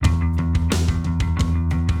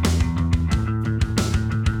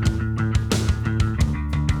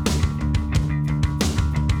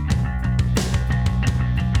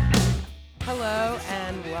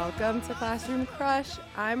Welcome to Classroom Crush.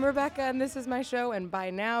 I'm Rebecca, and this is my show, and by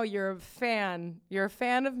now you're a fan. You're a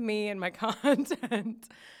fan of me and my content.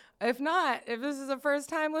 If not, if this is the first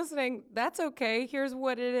time listening, that's okay. Here's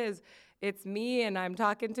what it is. It's me, and I'm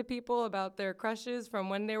talking to people about their crushes from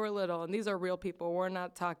when they were little, and these are real people. We're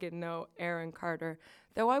not talking no Aaron Carter,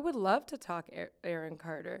 though I would love to talk Aaron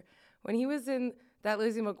Carter. When he was in that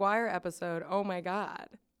Lizzie McGuire episode, oh my God.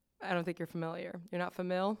 I don't think you're familiar. You're not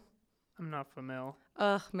familiar? I'm not familiar.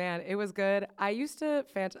 Ugh, man, it was good. I just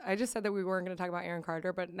said that we weren't going to talk about Aaron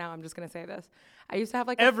Carter, but now I'm just going to say this. I used to have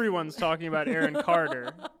Everyone's talking about Aaron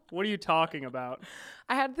Carter. What are you talking about?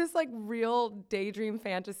 I had this real daydream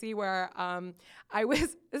fantasy where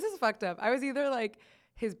this is fucked up. I was either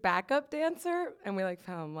his backup dancer and we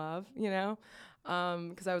fell in love,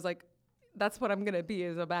 because I was that's what I'm going to be,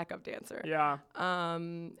 is a backup dancer. Yeah.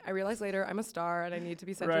 I realized later I'm a star and I need to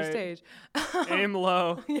be center stage. Aim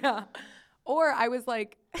low. Yeah. Or I was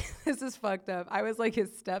this is fucked up. I was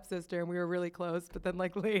his stepsister and we were really close, but then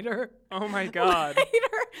later. Oh my God.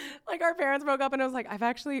 Later, our parents broke up and I was I've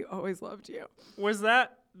actually always loved you. Was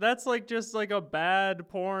that's just a bad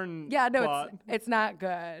porn plot. It's not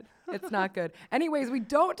good. It's not good. Anyways, we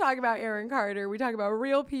don't talk about Aaron Carter. We talk about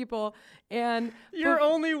real people. And your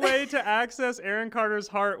only way to access Aaron Carter's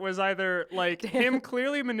heart was either him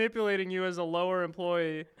clearly manipulating you as a lower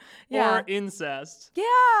employee or incest. Yeah.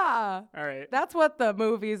 All right. That's what the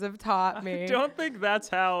movies have taught me. I don't think that's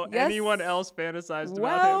how anyone else fantasized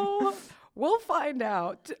about him. We'll find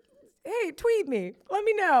out. Hey, tweet me. Let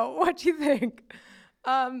me know what you think.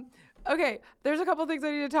 Okay, there's a couple things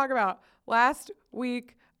I need to talk about. Last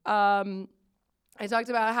week, I talked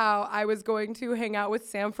about how I was going to hang out with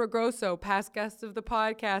Sam Fragoso, past guest of the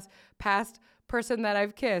podcast, past person that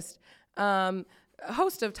I've kissed,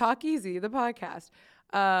 host of Talk Easy, the podcast.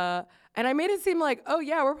 And I made it seem oh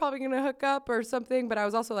yeah, we're probably going to hook up or something. But I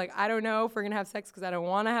was also I don't know if we're going to have sex because I don't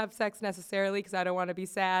want to have sex necessarily because I don't want to be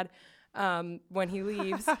sad when he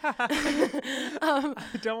leaves. I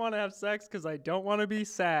don't want to have sex because I don't want to be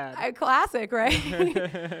sad. Classic,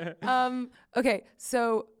 right? Okay,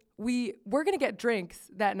 so we're going to get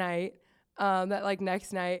drinks that night,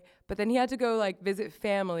 next night. But then he had to go visit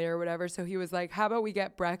family or whatever. So he was how about we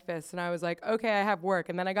get breakfast? And I was okay, I have work.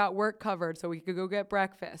 And then I got work covered so we could go get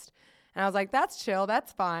breakfast. And I was that's chill,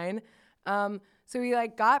 that's fine. So we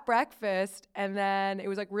got breakfast and then it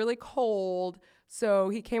was really cold. So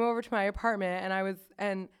he came over to my apartment and I was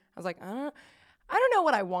I don't know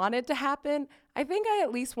what I wanted to happen. I think I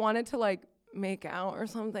at least wanted to make out or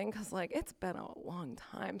something because it's been a long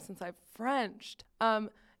time since I've Frenched.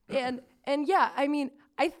 And yeah, I mean,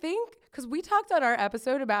 I think because we talked on our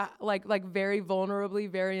episode about very vulnerably,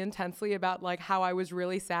 very intensely about how I was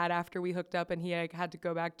really sad after we hooked up and he had to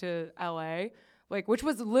go back to LA, which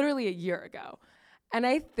was literally a year ago. And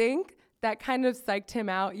I think that kind of psyched him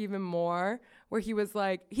out even more, where he was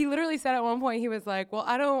he literally said at one point, he was well,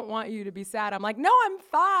 I don't want you to be sad. I'm no, I'm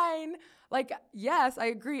fine. Yes, I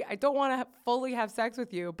agree. I don't want to fully have sex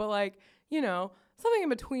with you, but something in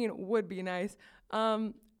between would be nice.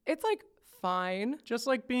 It's fine. Just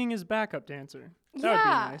being his backup dancer. That would be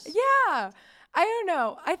nice. Yeah. I don't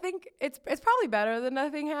know. I think it's probably better than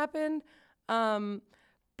nothing happened.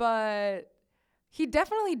 But he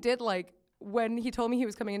definitely did when he told me he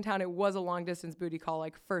was coming in town, it was a long distance booty call,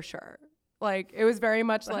 for sure. It was very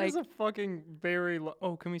much that is a fucking very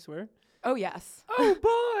oh, can we swear? Oh, yes. Oh,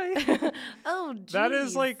 boy. Oh, geez. That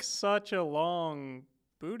is such a long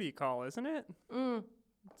booty call, isn't it?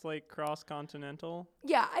 It's cross-continental.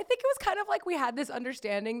 Yeah, I think it was kind of we had this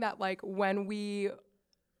understanding that when we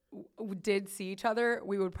did see each other,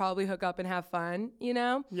 we would probably hook up and have fun,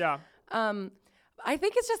 Yeah. I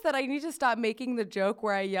think it's just that I need to stop making the joke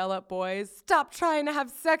where I yell at boys, stop trying to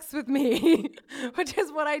have sex with me, which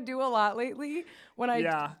is what I do a lot lately when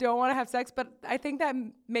I don't want to have sex. But I think that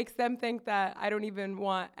makes them think that I don't even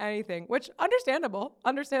want anything, which understandable.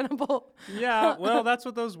 Yeah, well, that's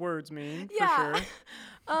what those words mean, for sure.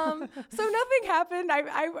 So nothing happened.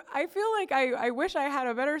 I feel I wish I had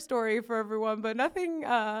a better story for everyone, but nothing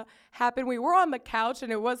happened. We were on the couch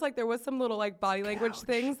and it was there was some little body language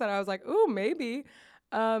things that I was ooh, maybe.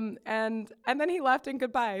 And then he left and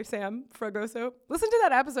goodbye, Sam Fragoso. Listen to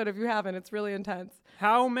that episode if you haven't. It's really intense.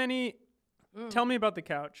 How many? Tell me about the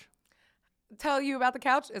couch. Tell you about the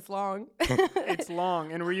couch? It's long. It's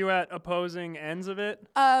long. And were you at opposing ends of it?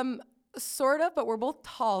 Sort of, but we're both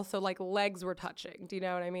tall, so legs were touching. Do you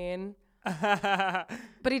know what I mean?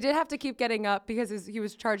 But he did have to keep getting up because he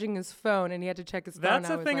was charging his phone and he had to check his phone. That's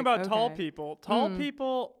the thing about tall people. Tall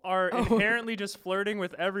people are inherently just flirting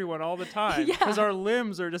with everyone all the time because our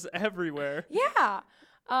limbs are just everywhere. Yeah.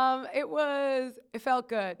 It felt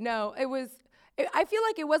good. No, I feel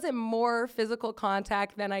like it wasn't more physical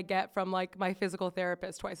contact than I get from like my physical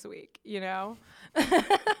therapist twice a week, you know?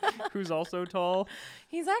 Who's also tall.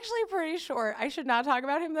 He's actually pretty short. I should not talk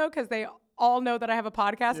about him though, because they all know that I have a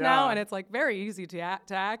podcast now, and it's like very easy to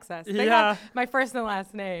access. They have my first and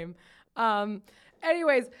last name.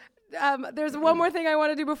 Anyways, there's one more thing I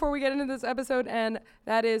want to do before we get into this episode, and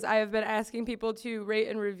that is I have been asking people to rate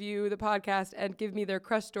and review the podcast and give me their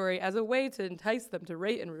crush story as a way to entice them to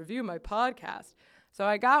rate and review my podcast. So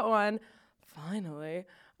I got one, finally.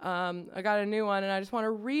 I got a new one, and I just want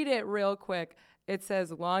to read it real quick. It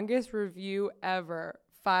says, longest review ever,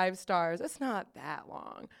 5 stars. It's not that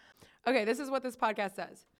long. Okay, this is what this podcast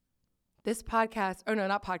says. This podcast, oh no,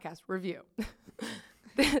 not podcast, review.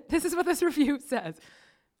 This is what this review says.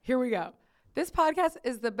 Here we go. This podcast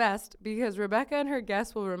is the best because Rebecca and her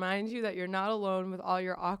guests will remind you that you're not alone with all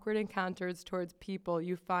your awkward encounters towards people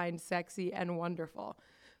you find sexy and wonderful.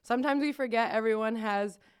 Sometimes we forget everyone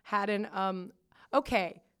has had an,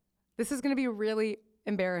 okay, this is going to be really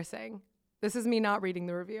embarrassing. This is me not reading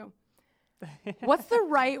the review. What's the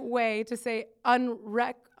right way to say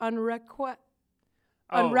unrequited?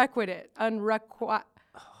 Oh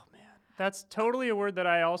man, that's totally a word that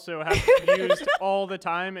I also have used all the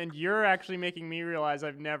time, and you're actually making me realize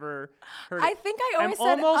I've never heard. I think I always said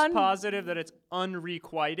I'm almost positive that it's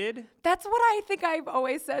unrequited. That's what I think I've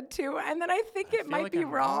always said too, and then I think it might be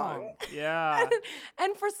wrong. Yeah.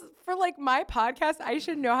 And for like my podcast, I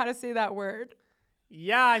should know how to say that word.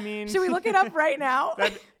 Yeah, I mean... Should we look it up right now?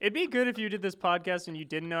 It'd be good if you did this podcast and you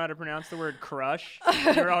didn't know how to pronounce the word crush.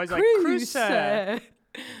 You were always like, cruise.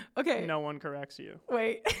 Okay. No one corrects you.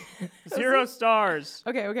 Wait. 0 stars.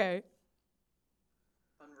 Okay.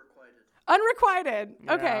 Unrequited.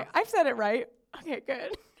 Yeah. Okay, I've said it right. Okay,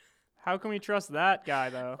 good. How can we trust that guy,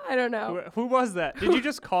 though? I don't know. Who was that? Did you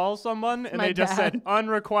just call someone and they just said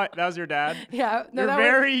unrequited? That was your dad? Yeah. No, your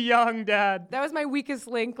very young dad. That was my weakest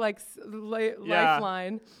link, like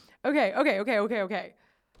lifeline. Okay.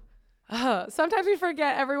 Sometimes we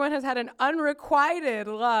forget everyone has had an unrequited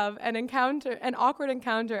love and an awkward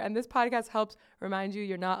encounter, and this podcast helps remind you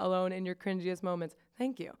you're not alone in your cringiest moments.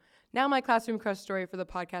 Thank you. Now my classroom crush story for the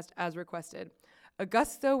podcast as requested.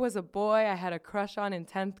 Augusto was a boy I had a crush on in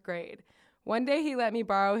 10th grade. One day he let me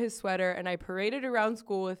borrow his sweater, and I paraded around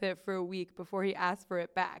school with it for a week before he asked for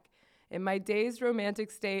it back. In my dazed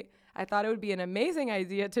romantic state, I thought it would be an amazing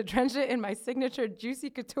idea to drench it in my signature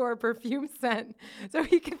Juicy Couture perfume scent so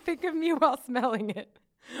he could think of me while smelling it.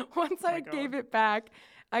 Once I gave it back,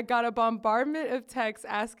 I got a bombardment of texts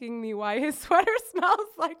asking me why his sweater smells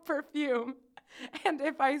like perfume and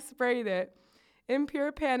if I sprayed it. In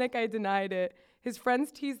pure panic, I denied it. His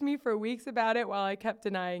friends teased me for weeks about it while I kept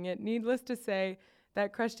denying it. Needless to say,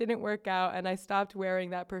 that crush didn't work out, and I stopped wearing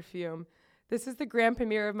that perfume. This is the grand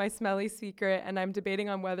premiere of my smelly secret, and I'm debating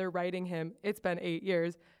on whether writing him, it's been 8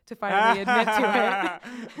 years, to finally admit to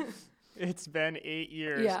it. It's been 8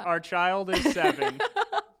 years. Yeah. Our child is 7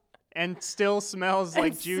 and still smells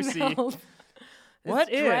like Juicy.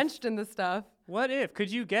 What if? Drenched in the stuff. What if? Could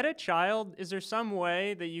you get a child? Is there some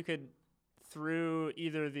way that you could, through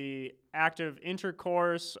either the act of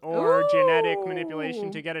intercourse or genetic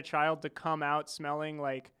manipulation, to get a child to come out smelling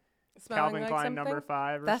like Calvin Klein something? No.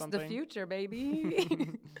 5 or That's something? the future,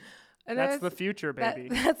 baby. And That's the future, baby.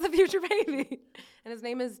 That's the future, baby. And his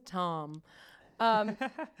name is Tom.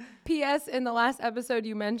 P.S. In the last episode,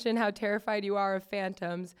 you mentioned how terrified you are of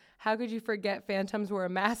phantoms. How could you forget phantoms were a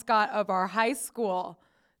mascot of our high school?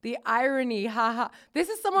 The irony, haha. This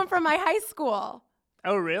is someone from my high school.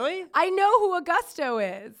 Oh, really? I know who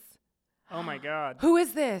Augusto is. Oh, my God. Who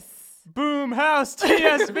is this? Boom House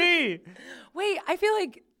TSB. Wait, I feel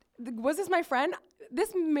like, was this my friend?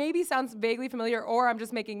 This maybe sounds vaguely familiar, or I'm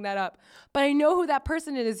just making that up. But I know who that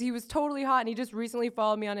person is. He was totally hot, and he just recently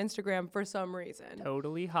followed me on Instagram for some reason.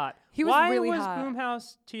 Totally hot. He was really hot. Why was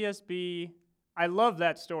Boomhouse TSB? I love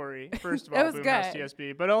that story, first of all, It was Boomhouse good.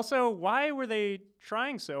 TSB. But also, why were they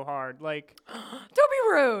trying so hard? Like, Don't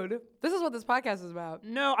be rude. This is what this podcast is about.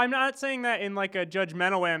 no, I'm not saying that in like a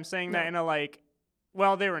judgmental way. I'm saying that in a like,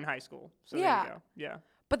 well, they were in high school. So there you go. Yeah.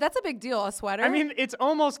 But that's a big deal, a sweater. I mean, it's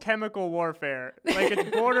almost chemical warfare. Like, it's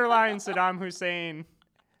borderline Saddam Hussein.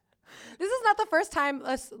 this is not the first time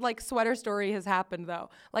a like sweater story has happened, though.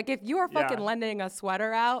 Like, if you are fucking lending a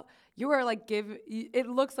sweater out, you are like it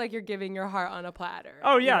looks like you're giving your heart on a platter.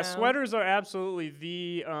 Oh yeah, you know? sweaters are absolutely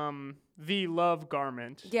the love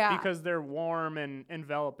garment. Yeah. Because they're warm and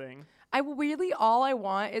enveloping. all I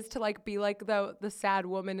want is to like be like the sad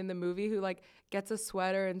woman in the movie who like gets a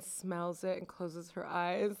sweater and smells it and closes her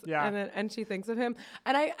eyes. Yeah. And she thinks of him.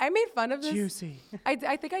 And I made fun of this. Juicy.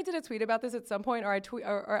 I think I did a tweet about this at some point,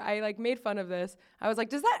 or I like made fun of this. I was like,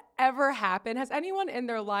 does that ever happen? Has anyone in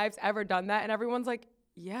their lives ever done that? And everyone's like,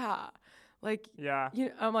 yeah. Like, Yeah.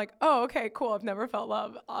 I'm like, oh, okay, cool. I've never felt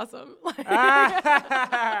love. Awesome.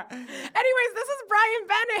 Anyways, this is Brian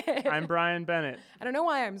Bennett. I'm Brian Bennett. I don't know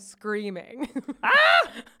why I'm screaming.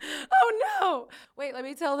 Oh no! Wait, let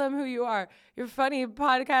me tell them who you are. You're a funny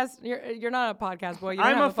podcast. You're not a podcast boy. You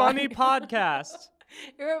I'm don't have a funny podcast.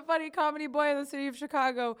 You're a funny comedy boy in the city of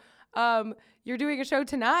Chicago. You're doing a show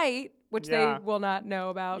tonight, which Yeah. they will not know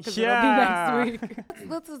about because Yeah. it'll be next week.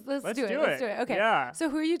 Let's do it. Let's do it. Okay. Yeah. So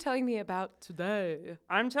who are you telling me about today?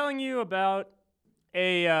 I'm telling you about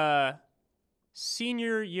a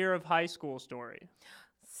senior year of high school story.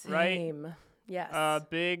 Right? Same. Yes.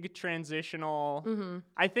 Big transitional. Mm-hmm.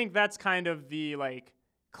 I think that's kind of the like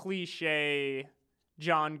cliche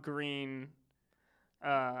John Green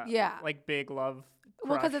Yeah. like big love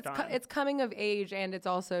Well, because crush time. it's coming of age, and it's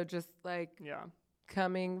also just like Yeah.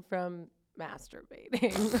 coming from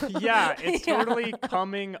masturbating. Yeah, it's Yeah. totally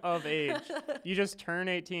coming of age. You just turn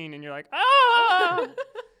 18 and you're like, ah!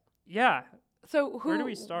 Yeah. So Where do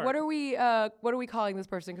we start? What are we calling this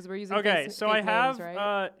person? Because we're using Okay, fake so I names, have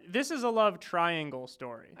right? this is a love triangle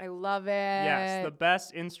story. I love it. Yes, the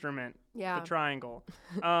best instrument, yeah. the triangle.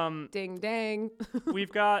 Ding dang.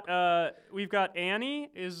 we've got Annie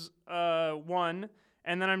is one,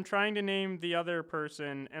 and then I'm trying to name the other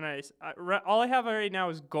person, and all I have right now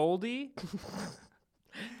is Goldie.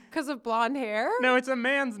 Because of blonde hair? No, it's a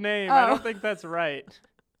man's name. I Oh. don't think that's right.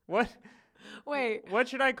 What? Wait. What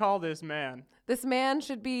should I call this man? This man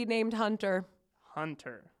should be named Hunter.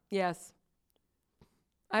 Hunter. Yes.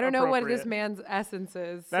 I don't know what this Appropriate. man's essence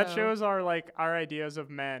is. That so. shows our ideas of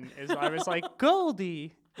men. Is I was like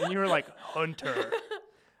Goldie, and you were like Hunter.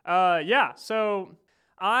 Yeah. So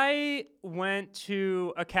I went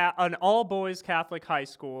to an all boys Catholic high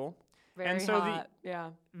school. Very and so hot. Yeah.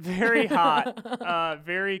 Very hot,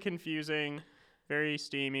 very confusing, very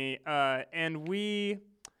steamy, and we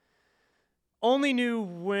only knew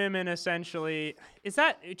women essentially.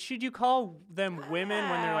 Should you call them women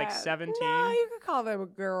when they're like 17? No, you could call them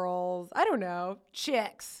girls. I don't know.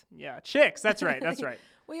 Chicks. Yeah, chicks. That's right. That's right.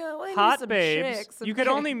 We need Hot some babes. chicks, You could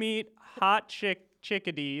only meet hot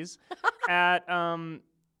chickadees at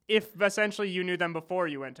if essentially you knew them before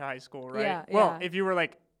you went to high school, right? Yeah, Well, yeah. if you were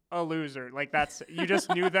like a loser, like you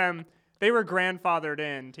just knew them. They were grandfathered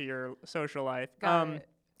into your social life. Got it.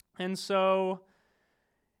 And so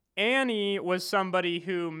Annie was somebody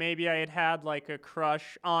who maybe I had like a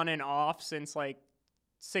crush on and off since like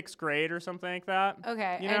 6th grade or something like that.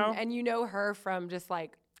 Okay. You know? And you know her from just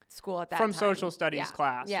like school at that From time. social studies Yeah.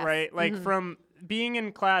 class, Yes. right? Like Mhm. from being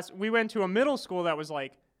in class, we went to a middle school that was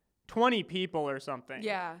like 20 people or something.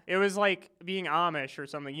 Yeah. It was like being Amish or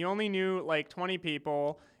something. You only knew like 20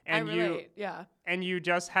 people and I relate. Yeah. you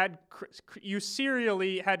just had you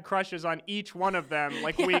serially had crushes on each one of them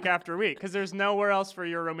like week after week because there's nowhere else for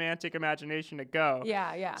your romantic imagination to go.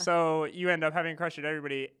 Yeah. Yeah. So you end up having a crush at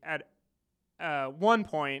everybody at one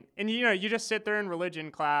point, and you just sit there in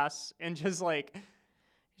religion class and just like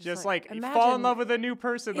you fall in imagine- love with a new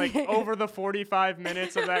person like over the 45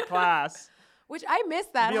 minutes of that class. Which I miss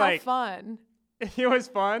that. Be How like- fun. It was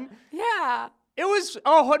fun. Yeah. It was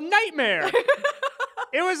a nightmare.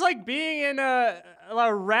 It was like being in a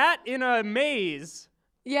rat in a maze.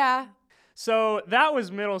 Yeah. So that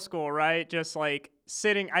was middle school, right? Just like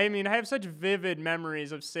sitting. I mean, I have such vivid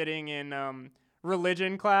memories of sitting in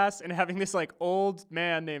religion class and having this like old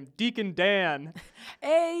man named Deacon Dan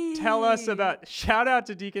Hey. shout out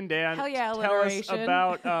to Deacon Dan. Hell yeah, Tell us alliteration.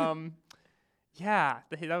 about yeah,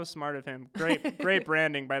 that was smart of him. Great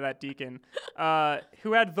branding by that deacon,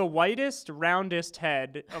 who had the whitest, roundest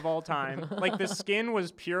head of all time. Like the skin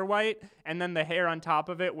was pure white, and then the hair on top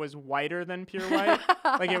of it was whiter than pure white.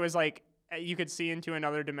 Like it was like you could see into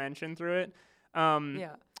another dimension through it.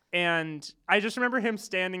 Yeah. And I just remember him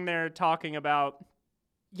standing there talking about,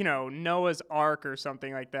 Noah's Ark or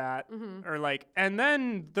something like that. Mhm. Or like, and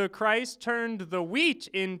then the Christ turned the wheat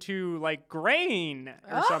into like grain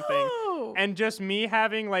or something. Oh. And just me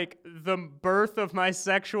having like the birth of my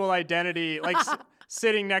sexual identity, like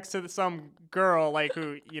sitting next to some girl, like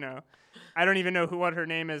who, I don't even know what her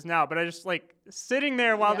name is now, but I just like sitting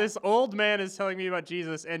there while Yeah. this old man is telling me about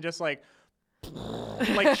Jesus and just like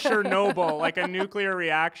Chernobyl, like a nuclear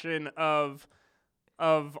reaction of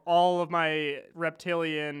all of my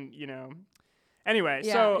reptilian, Anyway,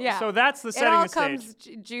 Yeah, so that's the It setting all the stage. comes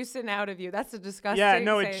juicing out of you. That's a disgusting. Yeah,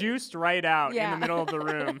 no, it say. juiced right out in Yeah. the middle of the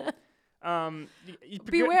room.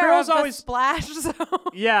 Beware girls of always the splash zone.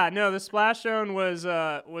 Yeah, no, the splash zone was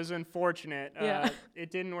unfortunate. Yeah.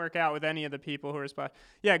 It didn't work out with any of the people who were splashed.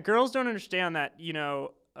 Yeah, girls don't understand that,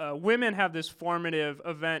 women have this formative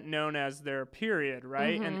event known as their period,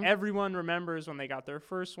 right? Mm-hmm. And everyone remembers when they got their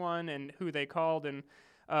first one and who they called, and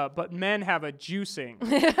but men have a juicing.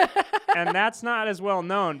 And that's not as well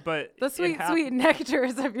known, but The sweet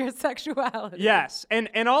nectars of your sexuality. Yes,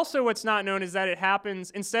 and also what's not known is that it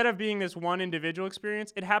happens, instead of being this one individual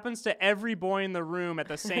experience, it happens to every boy in the room at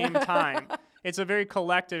the same time. It's a very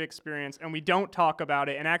collective experience, and we don't talk about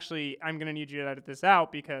it. And actually, I'm going to need you to edit this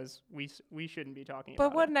out because we shouldn't be talking about it.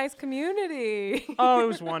 But what a nice community. Oh, it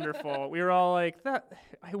was wonderful. We were all like, that.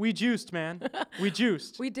 We juiced, man. We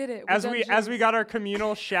juiced. We did it. As we got our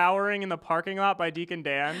communal showering in the parking lot by Deacon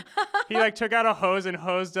Dan, he like took out a hose and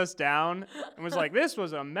hosed us down and was like, "This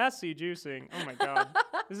was a messy juicing." Oh my god,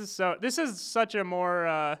 this is such a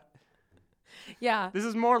more yeah. This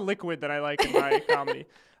is more liquid than I like in my comedy.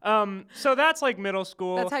 So that's like middle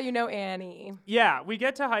school. That's how you know Annie. Yeah, we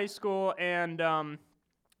get to high school, and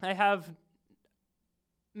I have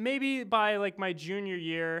maybe by like my junior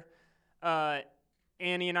year,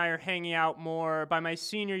 Annie and I are hanging out more. By my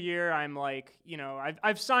senior year, I'm like,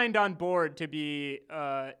 I've signed on board to be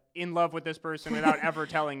in love with this person without ever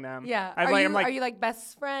telling them. Yeah. I'm Are you like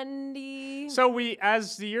best friendy? So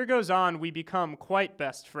as the year goes on, we become quite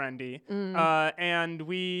best friendy, and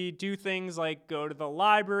we do things like go to the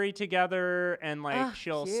library together, and like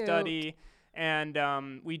she'll cute. study, and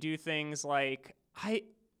we do things like I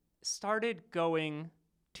started going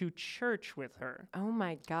to church with her. Oh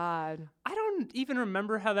my God. I don't even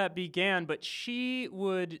remember how that began, but she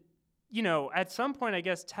would, at some point, I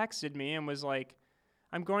guess, texted me and was like,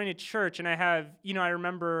 I'm going to church. And I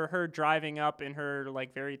remember her driving up in her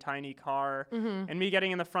like very tiny car and me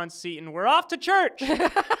getting in the front seat and we're off to church.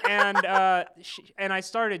 and I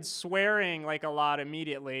started swearing like a lot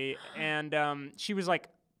immediately. And she was like,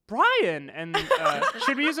 Brian, and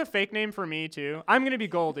should we use a fake name for me too? I'm gonna be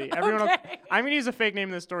Goldie. I'm gonna use a fake name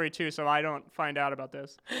in this story too, so I don't find out about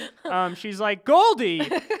this. She's like, Goldie,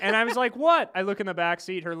 and I was like, what? I look in the back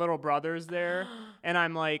seat, her little brother's there, and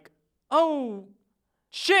I'm like, oh,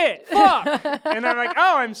 shit, fuck, and I'm like,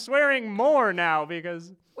 oh, I'm swearing more now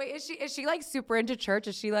because. Wait, is she like super into church?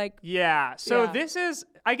 Is she like? Yeah. So Yeah. this is.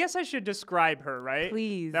 I guess I should describe her, right?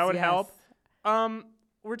 Please. That would yes. help.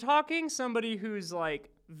 We're talking somebody who's like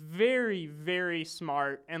very, very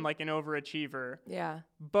smart and like an overachiever, Yeah.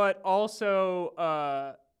 but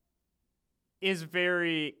also is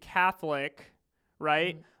very Catholic,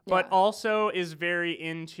 right? But Yeah. also is very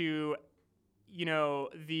into,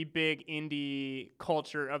 the big indie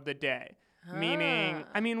culture of the day. Meaning,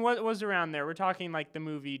 I mean, what was around there? We're talking like the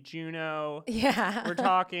movie Juno. Yeah. We're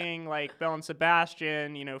talking like Belle and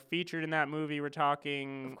Sebastian, featured in that movie. We're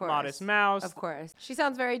talking Modest Mouse. Of course. She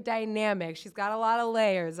sounds very dynamic. She's got a lot of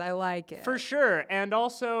layers. I like it. For sure. And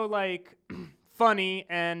also like funny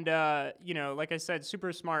and, like I said,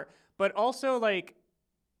 super smart. But also like,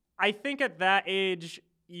 I think at that age,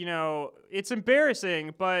 it's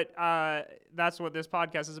embarrassing, but that's what this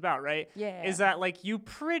podcast is about, right? Yeah. Is that like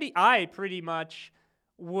I pretty much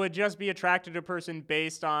would just be attracted to a person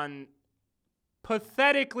based on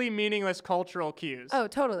pathetically meaningless cultural cues. Oh,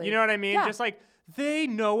 totally. You know what I mean? Yeah. Just like they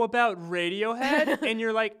know about Radiohead and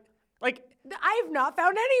you're like I've not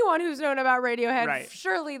found anyone who's known about Radiohead. Right.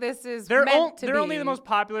 Surely this is they're meant to be. only the most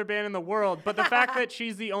popular band in the world, but the fact that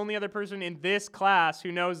she's the only other person in this class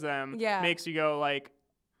who knows them makes you go like,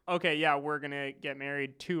 okay, yeah, we're going to get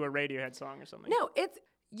married to a Radiohead song or something. No, it's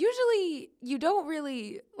usually you don't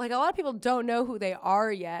really like a lot of people don't know who they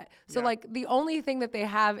are yet. So like the only thing that they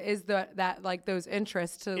have is that like those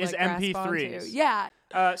interests to is like grasp MP3s. onto.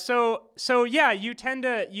 Yeah. So yeah,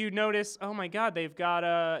 you notice, oh my God, they've got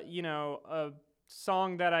a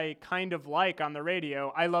song that I kind of like on the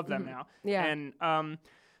radio. I love them now. Yeah. And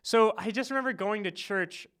so I just remember going to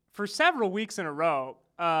church for several weeks in a row.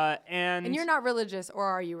 And you're not religious, or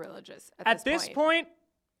are you religious at this point?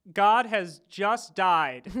 God has just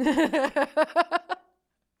died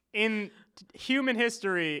in human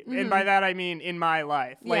history, and by that I mean in my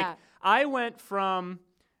life. Like I went from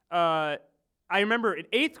I remember in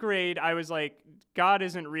 8th grade I was like, God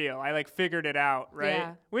isn't real. I like figured it out, right?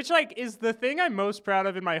 Yeah. Which like is the thing I'm most proud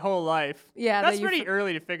of in my whole life. Yeah, that's pretty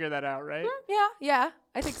early to figure that out, right? Yeah,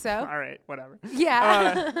 I think so. All right, whatever.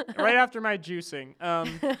 Yeah. Right after my juicing.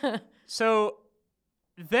 So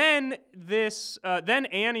then then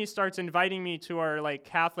Annie starts inviting me to our like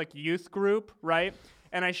Catholic youth group, right?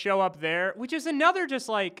 and I show up there, which is another just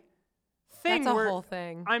like thing That's a where whole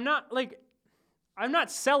thing. I'm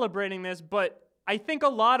not celebrating this, but I think a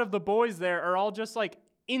lot of the boys there are all just like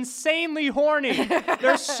insanely horny.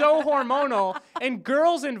 They're so hormonal, and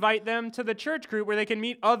girls invite them to the church group where they can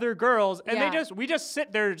meet other girls, and we just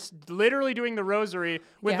sit there literally doing the rosary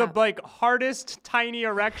with the like hardest tiny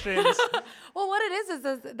erections. Well, what it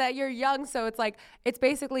is that you're young, so it's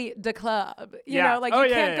basically the club. You know, like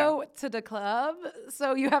you can't go to the club,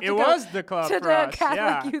 so you have to go was the club to for the us,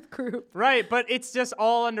 Catholic youth group. Right, but it's just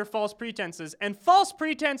all under false pretenses, and false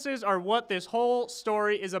pretenses are what this whole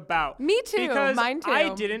story is about. Me too. Because Mine too.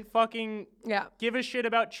 I didn't fucking give a shit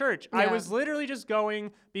about church. Yeah. I was literally just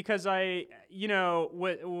going because I,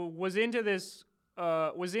 was into this,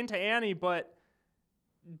 was into Annie, but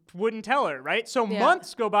wouldn't tell her, right? So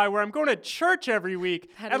months go by where I'm going to church every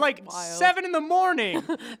week at like wild. 7 a.m.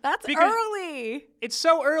 That's early. It's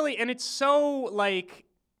so early, and it's so like,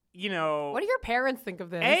 What do your parents think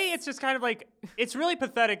of this? it's just kind of like, it's really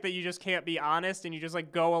pathetic that you just can't be honest and you just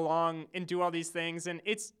like go along and do all these things, and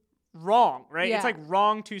it's wrong, right? Yeah. It's like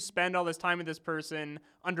wrong to spend all this time with this person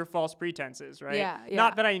under false pretenses, right? Yeah.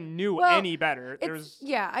 Not that I knew any better.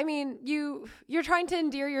 I mean, you're trying to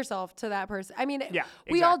endear yourself to that person. I mean, Yeah,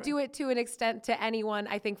 we all exactly. do it to an extent to anyone,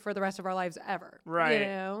 I think, for the rest of our lives ever. Right. You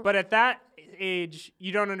know? But at that age,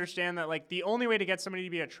 you don't understand that like the only way to get somebody to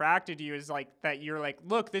be attracted to you is like that you're like,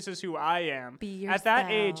 look, this is who I am. Be At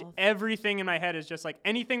that age, yourself. everything in my head is just like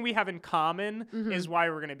anything we have in common is why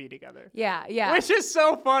we're gonna be together. Yeah. Yeah. Which is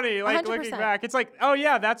so funny, like 100%. looking back. It's like, oh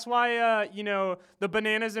yeah, that's why the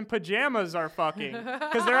bananas and pajamas are fucking,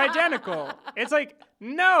 because they're identical. It's like,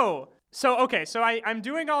 no. So okay, so I'm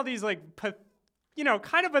doing all these like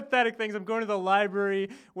kind of pathetic things. I'm going to the library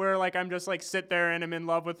where like I'm just like sit there and I'm in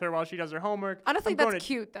love with her while she does her homework. Honestly, that's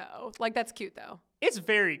cute though. Like that's cute though. It's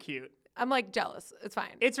very cute. I'm like jealous. It's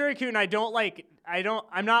fine. It's very cute, and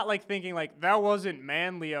I'm not like thinking like that wasn't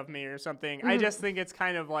manly of me or something. I just think it's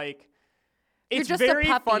kind of like, it's just a very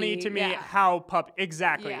puppy, funny to me how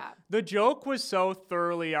exactly. Yeah. The joke was so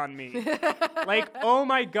thoroughly on me. Like, oh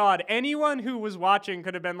my God, anyone who was watching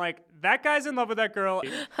could have been like, that guy's in love with that girl.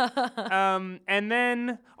 And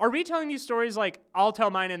then, are we telling these stories like I'll tell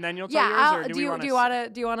mine and then you'll tell yours? Or do you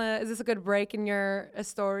want to, is this a good break in your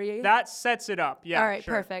story? That sets it up. Yeah. All right,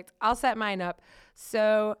 sure. perfect. I'll set mine up.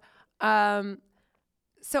 So I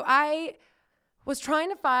was trying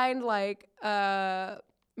to find like,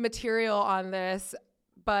 material on this,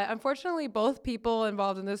 but unfortunately both people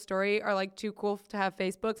involved in this story are like too cool to have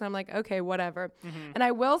Facebooks, and I'm like, okay, whatever. And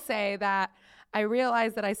I will say that I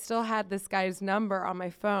realized that I still had this guy's number on my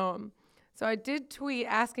phone, so I did tweet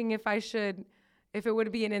asking if it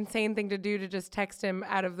would be an insane thing to do to just text him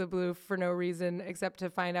out of the blue for no reason except to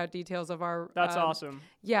find out details of our That's awesome.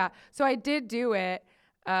 Yeah, so I did do it,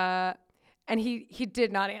 and he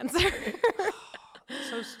did not answer.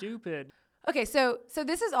 So stupid. Okay, so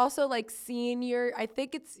this is also like senior, I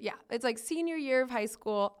think it's like senior year of high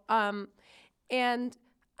school. And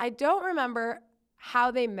I don't remember how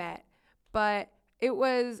they met, but it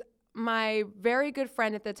was my very good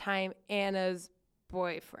friend at the time, Anna's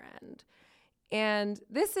boyfriend. And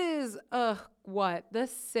this is, the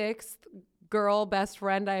 6th girl best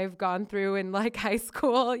friend I've gone through in like high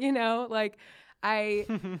school, like I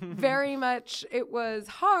very much, it was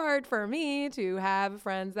hard for me to have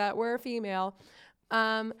friends that were female.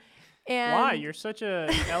 And why? You're such a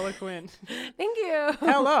eloquent. Thank you.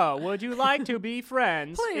 Hello, would you like to be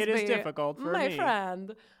friends? Please it is be difficult for my me.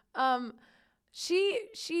 friend.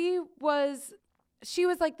 She was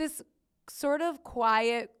like this sort of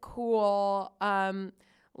quiet, cool,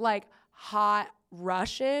 like hot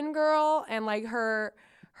Russian girl, and like her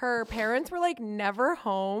parents were like never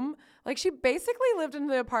home. Like she basically lived in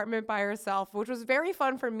the apartment by herself, which was very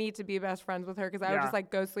fun for me to be best friends with her because I would just like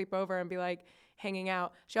go sleep over and be like hanging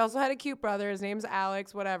out. She also had a cute brother. His name's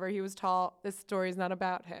Alex, whatever. He was tall. This story's not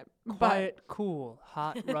about him. Quiet, cool,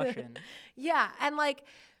 hot Russian. Yeah. And like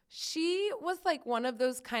she was like one of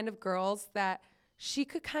those kind of girls that she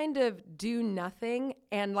could kind of do nothing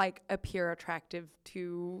and like appear attractive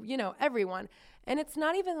to, everyone. And it's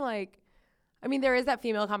not even like, I mean, there is that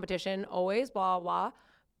female competition always, blah, blah.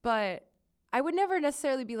 But I would never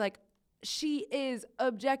necessarily be like, she is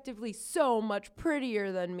objectively so much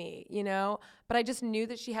prettier than me, But I just knew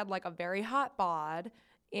that she had like a very hot bod.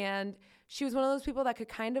 And she was one of those people that could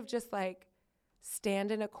kind of just like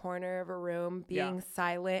stand in a corner of a room being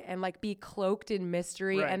silent and like be cloaked in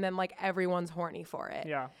mystery. Right. And then like everyone's horny for it.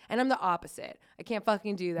 Yeah. And I'm the opposite. I can't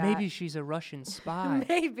fucking do that. Maybe she's a Russian spy.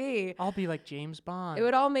 Maybe. I'll be like James Bond. It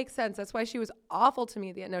would all make sense. That's why she was awful to me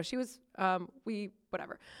at the end. No, she was,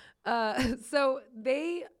 whatever. So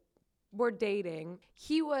they were dating.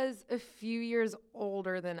 He was a few years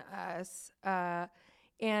older than us.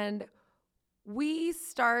 And we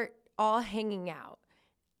start all hanging out.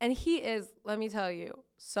 And he is, let me tell you,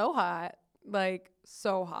 so hot, like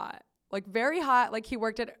so hot, like very hot. Like he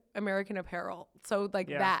worked at American Apparel. So like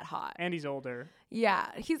that hot. And he's older. Yeah.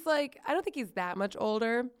 He's like, I don't think he's that much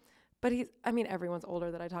older, but everyone's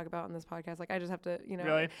older that I talk about on this podcast. Like I just have to,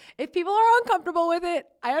 Really? If people are uncomfortable with it,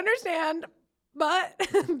 I understand, but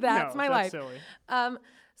that's my life. Silly.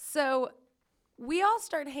 So we all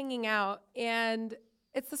start hanging out, and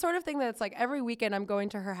it's the sort of thing that's like every weekend I'm going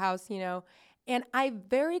to her house, and I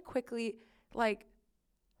very quickly, like,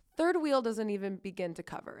 third wheel doesn't even begin to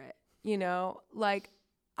cover it, Like,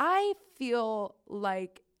 I feel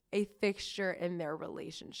like a fixture in their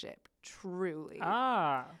relationship, truly.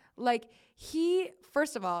 Like,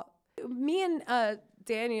 first of all, me and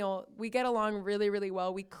Daniel, we get along really, really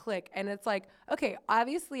well. We click. And it's like, okay,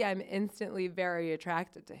 obviously I'm instantly very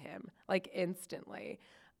attracted to him, like instantly.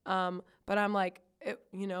 But I'm like,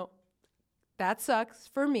 that sucks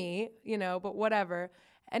for me, but whatever.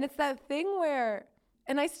 And it's that thing where,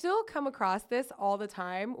 and I still come across this all the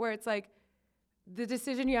time, where it's like the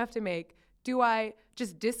decision you have to make. Do I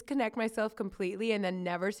just disconnect myself completely and then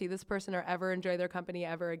never see this person or ever enjoy their company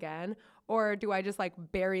ever again? Or do I just like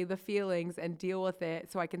bury the feelings and deal with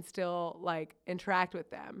it so I can still like interact with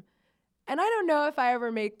them? And I don't know if I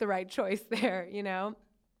ever make the right choice there,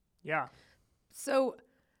 Yeah. So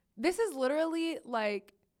this is literally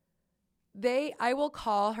like I will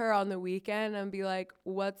call her on the weekend and be like,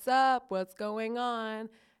 what's up? What's going on?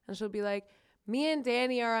 And she'll be like, me and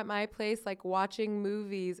Danny are at my place, like watching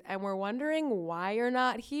movies, and we're wondering why you're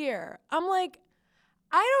not here. I'm like,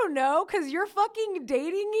 I don't know, because you're fucking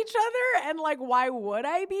dating each other, and like, why would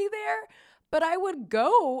I be there? But I would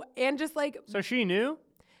go and just like. So she knew?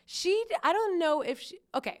 I don't know if she,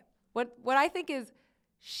 okay, what I think is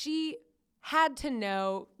she had to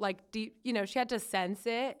know, like, she had to sense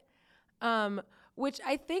it, which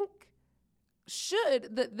I think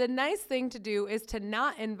the nice thing to do is to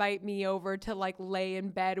not invite me over to like lay in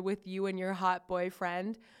bed with you and your hot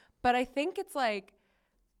boyfriend. But I think it's like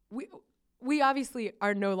we obviously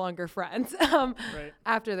are no longer friends Right.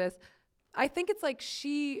 after this. I think it's like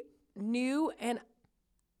she knew, and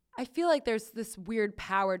I feel like there's this weird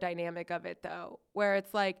power dynamic of it though, where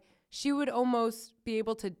it's like she would almost be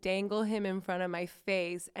able to dangle him in front of my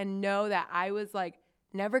face and know that I was like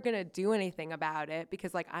never gonna do anything about it,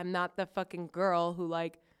 because like I'm not the fucking girl who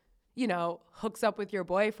like, hooks up with your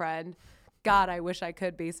boyfriend. God, I wish I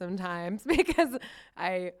could be sometimes, because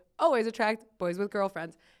I always attract boys with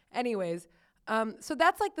girlfriends. Anyways, so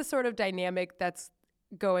that's like the sort of dynamic that's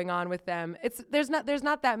going on with them. There's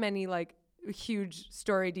not that many like huge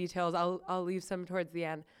story details. I'll leave some towards the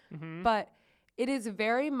end. Mm-hmm. But it is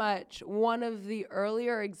very much one of the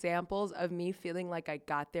earlier examples of me feeling like I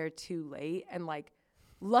got there too late, and like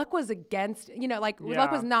luck was against,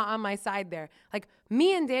 luck was not on my side there. Like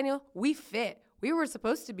me and Daniel, we fit. We were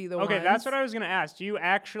supposed to be the ones. Okay, that's what I was going to ask. Do you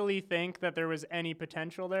actually think that there was any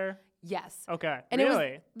potential there? Yes. Okay, and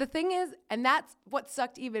really? The thing is, and that's what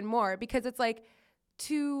sucked even more, because it's like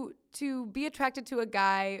to be attracted to a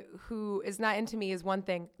guy who is not into me is one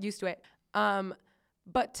thing, used to it.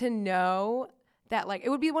 But to know that like it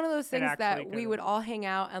would be one of those things that we would all hang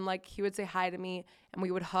out and like he would say hi to me and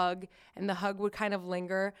we would hug, and the hug would kind of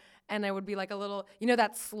linger, and I would be like a little,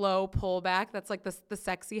 that slow pullback that's like the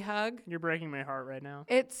sexy hug. You're breaking my heart right now.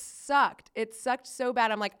 It sucked so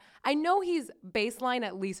bad. I'm like, I know he's baseline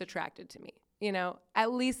at least attracted to me,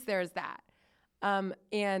 at least there's that,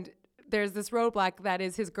 and there's this roadblock that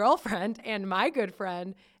is his girlfriend and my good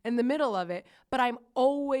friend in the middle of it, but I'm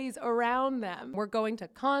always around them. We're going to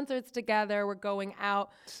concerts together. We're going out,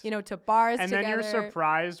 to bars and together. And then you're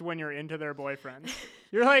surprised when you're into their boyfriend.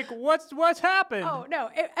 You're like, what's happened? Oh, no.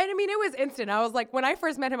 It was instant. I was like, when I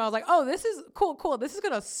first met him, I was like, oh, this is cool. This is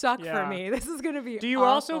going to suck for me. This is going to be Do you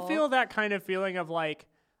awful. also feel that kind of feeling of like,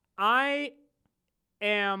 I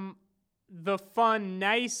am the fun,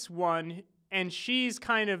 nice one, and she's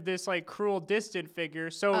kind of this like cruel, distant figure.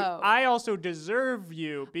 So I also deserve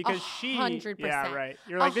you because 100%. Yeah, right.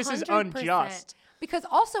 You're like, this is unjust. Because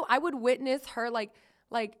also I would witness her like,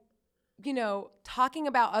 talking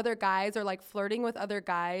about other guys or like flirting with other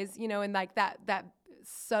guys, in like that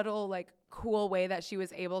subtle, like cool way that she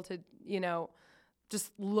was able to,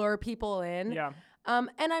 just lure people in. Yeah. And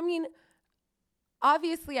I mean,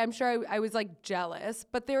 obviously, I'm sure I was like jealous,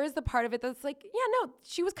 but there is the part of it that's like, yeah, no,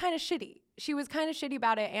 she was kind of shitty. She was kind of shitty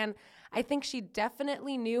about it. And I think she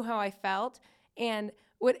definitely knew how I felt. And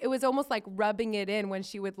it was almost like rubbing it in when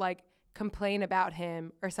she would like complain about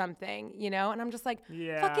him or something, you know? And I'm just like,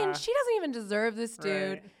 Yeah. fucking, she doesn't even deserve this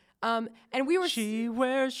dude. Right. And we were She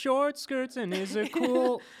wears short skirts and is a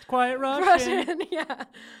cool, quiet Russian. yeah.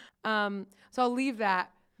 So I'll leave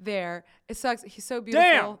that there. It sucks. He's so beautiful.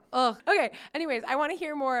 Damn. Ugh. Okay. Anyways, I want to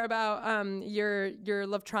hear more about your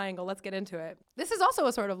love triangle. Let's get into it. This is also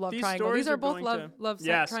a sort of love These triangle. stories These are are both going love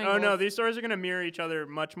Yes. triangles. Oh no, these stories are going to mirror each other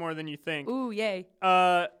much more than you think. Ooh, yay.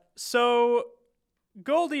 So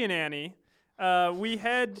Goldie and Annie, we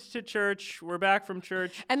head to church. We're back from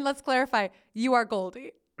church. And let's clarify, you are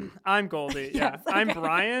Goldie. I'm Goldie. Yes, Yeah. I'm okay.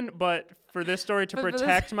 Brian, but for this story to But for this-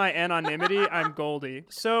 protect my anonymity, I'm Goldie.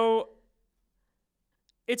 So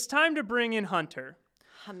it's time to bring in Hunter.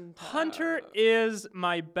 Hunter is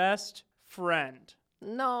my best friend.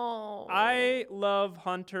 No. I love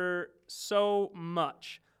Hunter so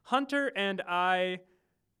much. Hunter and I,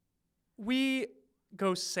 we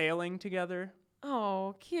go sailing together.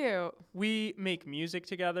 Oh, cute. We make music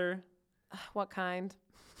together. What kind?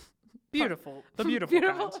 Beautiful. The beautiful,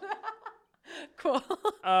 kind. Cool.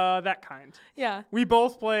 That kind. Yeah. We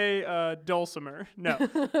both play dulcimer.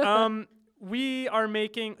 No. We are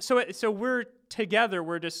making so we're together.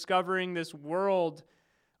 We're discovering this world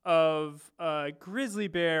of Grizzly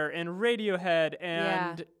Bear and Radiohead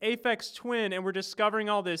and Aphex Twin, and we're discovering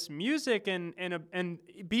all this music and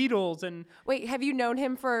Beatles and. Wait, have you known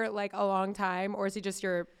him for like a long time, or is he just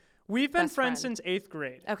your? We've been best friends friend? since 8th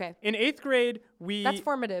grade. Okay. In 8th grade, That's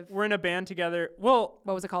formative. we're in a band together. Well,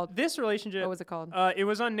 What was it called? this relationship. What was it called? It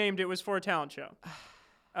was unnamed. It was for a talent show.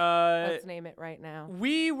 Let's name it right now.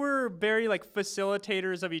 We were very like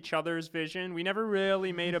facilitators of each other's vision. We never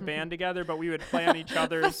really made a band together, but we would play on each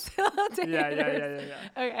other's. Yeah.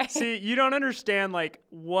 Okay. See, you don't understand like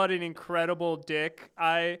what an incredible dick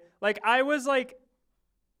I was like.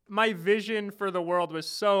 My vision for the world was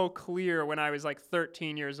so clear when I was like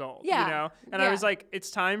 13 years old, Yeah, you know? And I was like,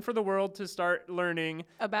 it's time for the world to start learning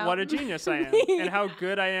About what a genius I am me. and how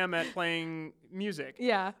good I am at playing music.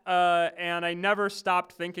 Yeah. And I never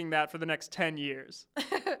stopped thinking that for the next 10 years.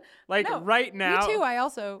 Like No, right now. Me too. I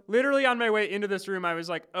also. Literally on my way into this room, I was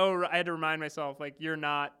like, oh, I had to remind myself, like, you're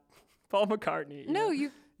not Paul McCartney. No, know?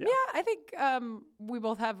 you. Yeah, I think we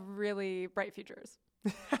both have really bright futures.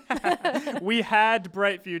 We had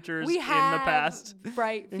bright futures We in the have past.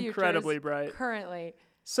 bright futures. Incredibly bright. Currently.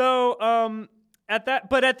 So, at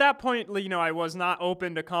that point, you know, I was not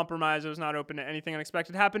open to compromise. I was not open to anything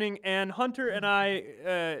unexpected happening. And Hunter and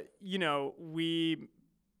I, you know, we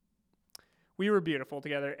were beautiful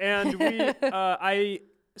together. And I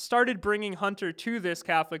started bringing Hunter to this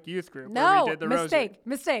Catholic youth group where No, we did the mistake.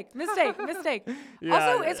 rosary. Yeah,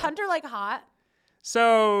 Also, yeah, is yeah. Hunter like hot?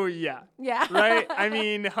 So yeah. Yeah. Right? I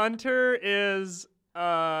mean, Hunter is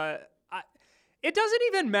it doesn't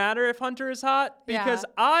even matter if Hunter is hot because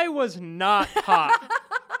I was not hot.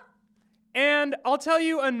 And I'll tell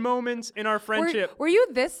you in moments in our friendship. Were you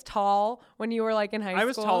this tall when you were like in high school? I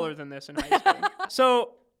was taller than this in high school.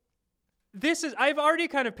 So I've already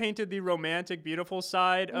kind of painted the romantic, beautiful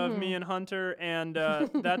side of me and Hunter, and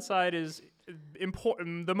that side is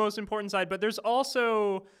important, the most important side. But there's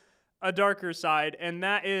also a darker side, and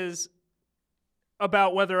that is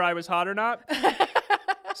about whether I was hot or not.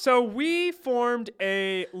 So we formed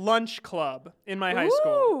a lunch club in my high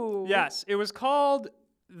school. Ooh. Yes, it was called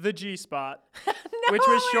the G Spot, No, which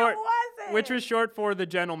was short, it wasn't. which was short for the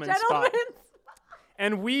Gentleman's Spot. Gentlemen's.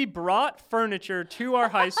 And we brought furniture to our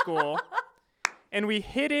high school, and we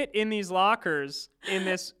hid it in these lockers in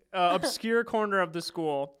this obscure corner of the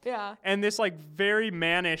school. Yeah. And this like very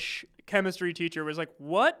mannish chemistry teacher was like,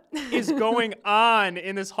 "What is going on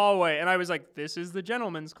in this hallway?" And I was like, "This is the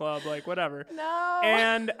Gentleman's Club, like whatever." No.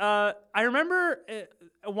 And I remember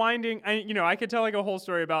winding. I could tell like a whole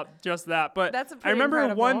story about just that, but That's I pretty remember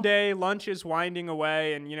incredible. one day lunch is winding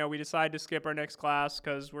away, and we decide to skip our next class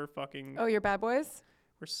because we're fucking. Oh, you're bad boys?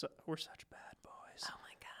 We're such bad boys. Oh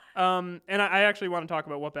my God. And I actually want to talk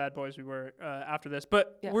about what bad boys we were after this.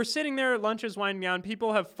 But Yes. we're sitting there, lunch is winding down.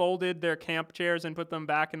 People have folded their camp chairs and put them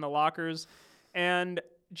back in the lockers. And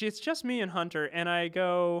it's just me and Hunter. And I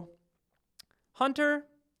go, Hunter,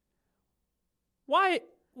 what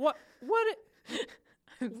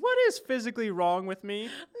is physically wrong with me?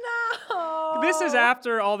 No. This is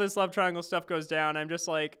after all this love triangle stuff goes down. I'm just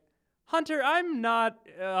like, Hunter, I'm not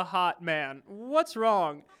a hot man. What's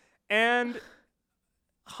wrong? And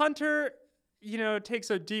Hunter, takes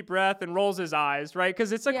a deep breath and rolls his eyes, right?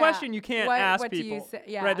 Because it's a Yeah. question you can't ask what do you people. say?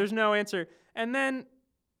 Yeah. Right? There's no answer. And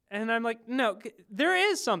I'm like, no, there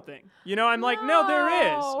is something. I'm like, no, there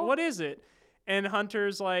is. No. What is it? And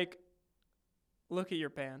Hunter's like, look at your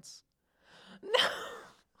pants.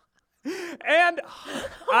 No. And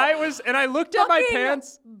I looked at my Fucking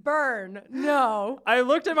pants. Burn. No. I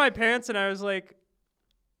looked at my pants and I was like,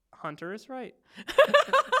 Hunter is right.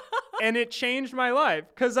 And it changed my life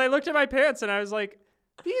because I looked at my pants and I was like,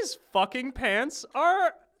 these fucking pants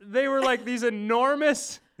they were like these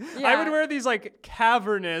enormous, I would wear these like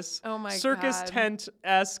cavernous, oh my circus God.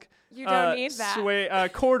 tent-esque, You don't need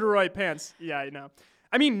that. corduroy pants. Yeah, I know.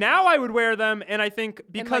 I mean, now I would wear them, and I think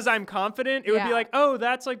because I'm confident, it would be like, oh,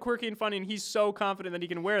 that's like quirky and funny, and he's so confident that he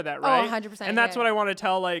can wear that, right? 100%. And that's what I want to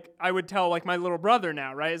tell, I would tell, my little brother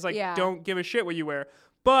now, right? It's like, don't give a shit what you wear.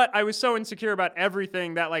 But I was so insecure about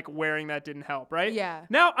everything that, wearing that didn't help, right? Yeah.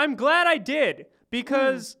 Now, I'm glad I did,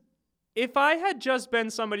 because if I had just been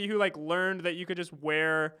somebody who, learned that you could just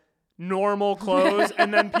wear normal clothes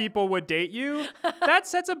and then people would date you, that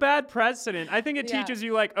sets a bad precedent. I think it teaches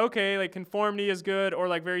you okay, conformity is good, or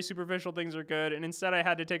very superficial things are good, and instead I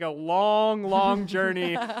had to take a long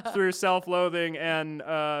journey through self-loathing and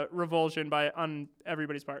revulsion on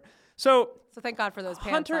everybody's part. So thank God for those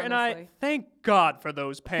pants. Hunter honestly. and I, thank God for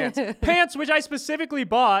those pants. Pants which I specifically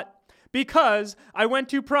bought because I went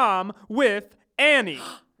to prom with Annie.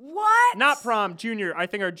 What? Not prom, junior. I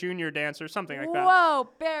think our junior dance or something like that. Whoa,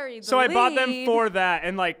 Barry. So I bought them for that,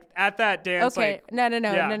 and at that dance, Okay, no.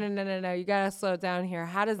 You gotta slow down here.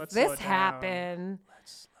 How does this happen?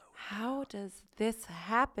 How does this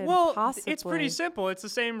happen? Well, possibly? It's pretty simple. It's the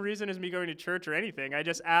same reason as me going to church or anything. I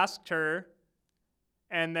just asked her,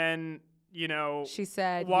 and then she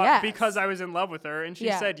said yes because I was in love with her, and she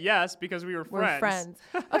said yes because we were friends.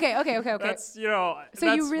 We're friends. Okay. That's so that's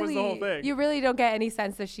was the whole thing. You really don't get any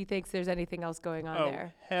sense that she thinks there's anything else going on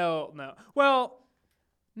there. Hell no. Well,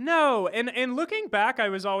 no. And looking back, I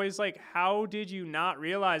was always like, how did you not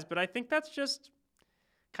realize? But I think that's just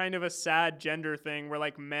kind of a sad gender thing where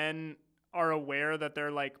men are aware that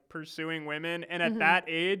they're pursuing women, and at that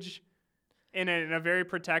age, in a very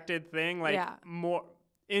protected thing, more.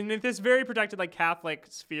 In this very protected, Catholic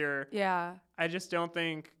sphere, I just don't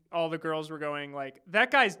think all the girls were going that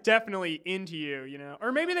guy's definitely into you,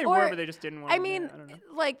 or maybe they were, but they just didn't want. I mean, I don't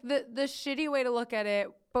know. The shitty way to look at it,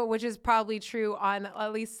 but which is probably true on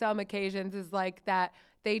at least some occasions, is that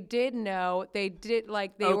they did know, they did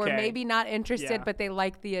they were maybe not interested, but they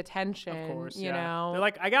liked the attention. Of course, you know.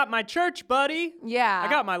 They're I got my church buddy. Yeah. I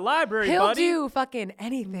got my library He'll buddy. do fucking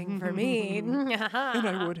anything for me. And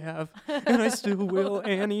I would have, and I still will,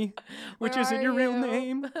 Annie, which isn't your real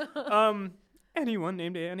name. Anyone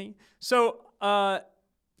named Annie. So,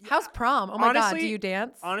 how's prom? Oh my God, do you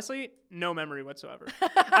dance? Honestly, no memory whatsoever.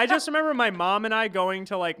 I just remember my mom and I going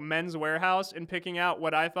to Men's Warehouse and picking out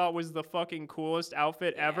what I thought was the fucking coolest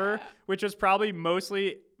outfit ever, which was probably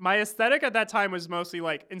mostly, my aesthetic at that time was mostly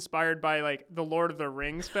inspired by the Lord of the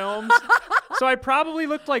Rings films. So I probably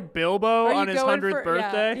looked like Bilbo on his 100th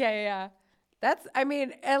birthday. Yeah. That's, I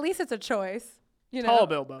mean, at least it's a choice. Tall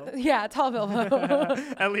Bilbo. Yeah, tall Bilbo.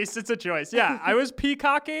 At least it's a choice. Yeah, I was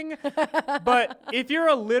peacocking, but if you're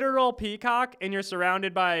a literal peacock and you're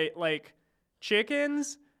surrounded by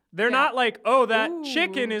chickens, they're not oh, that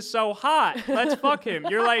chicken is so hot, let's fuck him.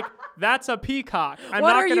 You're that's a peacock.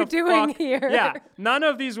 What are you doing here? Yeah, none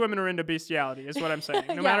of these women are into bestiality, is what I'm saying.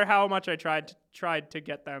 No matter how much I tried to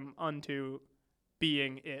get them onto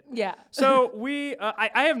being it. Yeah. So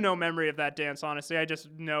I have no memory of that dance, honestly. I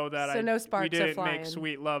just know that no sparks we didn't are flying. make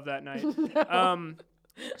sweet love that night. No.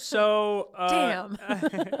 Damn.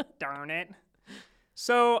 Darn it.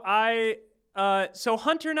 So so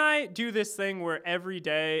Hunter and I do this thing where every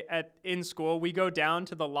day in school we go down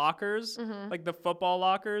to the lockers, the football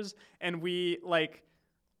lockers, and we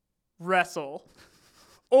wrestle.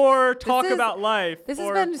 Or talk about life. This has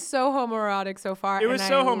been so homoerotic so far. It was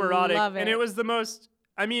so homoerotic. Love it. And it was the most,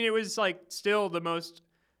 it was still the most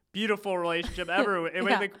beautiful relationship ever.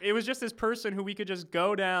 It was just this person who we could just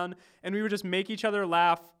go down and we would just make each other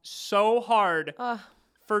laugh so hard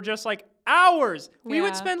for just hours. We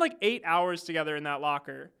would spend 8 hours together in that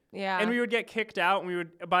locker. Yeah. And we would get kicked out and we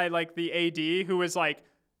would, by the AD who was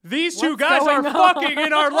these two guys are fucking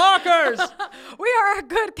in our lockers. We are a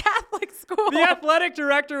good Catholic school. The athletic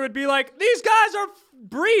director would be these guys are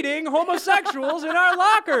breeding homosexuals in our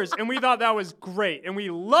lockers. And we thought that was great. And we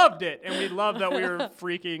loved it. And we loved that we were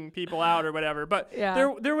freaking people out or whatever. But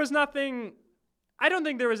there was nothing, I don't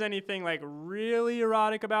think there was anything really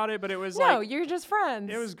erotic about it, but it was no, you're just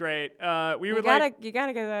friends. It was great. You gotta get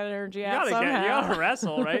that energy out somehow. You gotta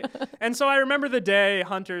wrestle, right? And so I remember the day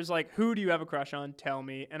Hunter's who do you have a crush on? Tell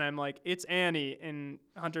me. And I'm it's Annie. And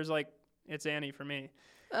Hunter's it's Annie for me.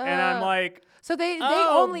 And I'm so they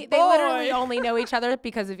boy. literally only know each other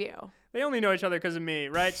because of you. They only know each other because of me,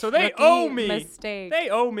 right? So they owe me. Mistake. They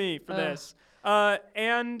owe me for this.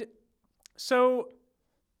 And So,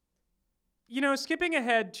 skipping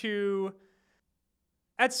ahead to,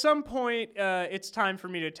 at some point, it's time for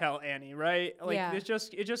me to tell Annie, right? Like, Yeah.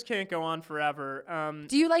 it just can't go on forever.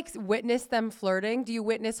 Do you like witness them flirting? Do you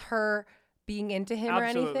witness her being into him or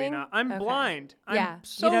anything? Absolutely not. I'm Okay. blind. Yeah, I'm you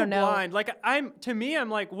so don't know. blind. Like, I'm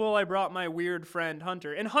like, well, I brought my weird friend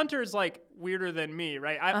Hunter, and Hunter's like weirder than me,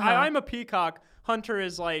 right? I'm a peacock. Hunter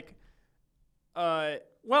is like,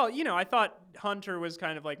 well, I thought Hunter was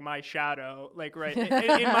kind of like my shadow, like, right,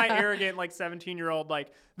 in my arrogant, like, 17-year-old,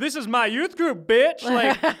 like, this is my youth group, bitch.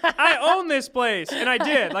 Like, I own this place. And I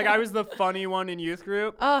did. Like, I was the funny one in youth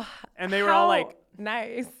group. Oh, and they were all like,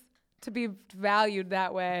 nice to be valued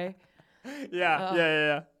that way.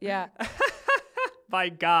 yeah. Yeah. By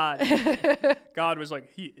God. God was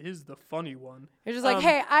like, he is the funny one. You're just like,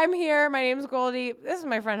 hey, I'm here. My name's Goldie. This is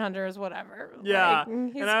my friend Hunter. Is whatever. Yeah. Like,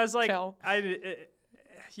 and I was like, chill.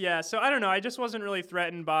 yeah, so I don't know. I just wasn't really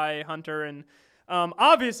threatened by Hunter. And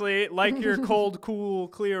obviously, like your cold, cool,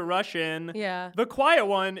 clear Russian, Yeah. the quiet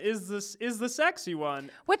one is the sexy one.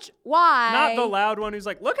 Why? Not the loud one who's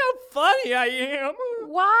like, look how funny I am.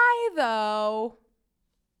 Why though?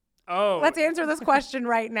 Oh. Let's answer this question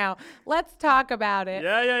right now. Let's talk about it.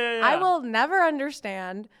 Yeah. I will never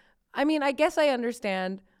understand. I mean, I guess I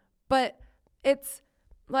understand, but it's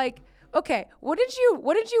like, okay, wouldn't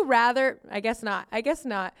you rather? I guess not.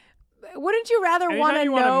 Wouldn't you rather want to Anytime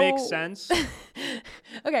you know? want to make sense,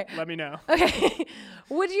 Okay. let me know. Okay.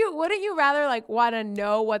 Wouldn't you rather like want to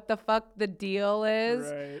know what the fuck the deal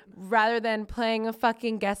is Right. rather than playing a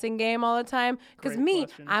fucking guessing game all the time? Because Great me,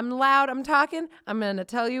 question. I'm loud, I'm talking, I'm going to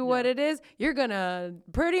tell you what it is. You're going to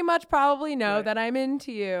pretty much probably know Right. that I'm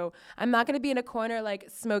into you. I'm not going to be in a corner like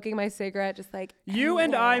smoking my cigarette just like. You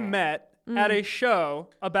and I met at a show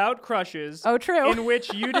about crushes. Oh, true. In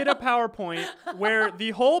which you did a PowerPoint where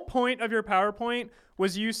the whole point of your PowerPoint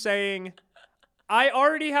was you saying, I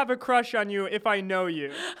already have a crush on you if I know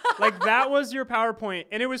you. Like, that was your PowerPoint.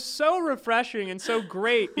 And it was so refreshing and so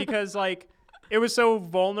great because, like, it was so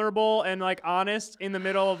vulnerable and, like, honest in the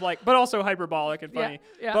middle of, like, but also hyperbolic and funny.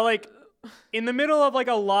 Yeah. But, like, in the middle of, like,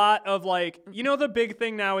 a lot of, like, the big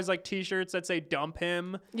thing now is, like, T-shirts that say dump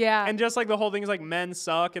him. Yeah. And just, like, the whole thing is, like, men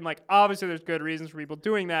suck. And, like, obviously there's good reasons for people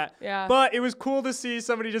doing that. Yeah. But it was cool to see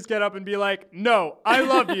somebody just get up and be like, no, I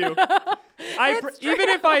love you. Even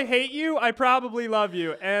if I hate you, I probably love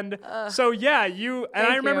you. And so, yeah,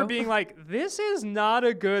 I remember you. being like, this is not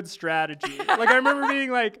a good strategy. Like, I remember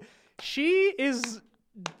being like, she is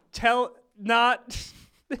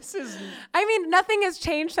this is... I mean, nothing has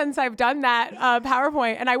changed since I've done that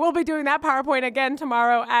PowerPoint, and I will be doing that PowerPoint again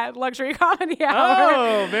tomorrow at Luxury Comedy Hour.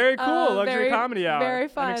 Oh, very cool. Luxury Comedy Hour. Very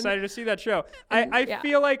fun. I'm excited to see that show. I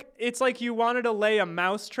feel like it's like you wanted to lay a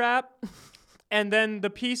mousetrap, and then the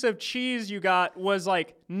piece of cheese you got was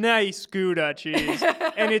like nice Gouda cheese,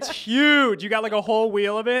 and it's huge. You got like a whole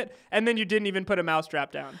wheel of it, and then you didn't even put a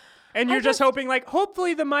mousetrap down. And you're just hoping, like,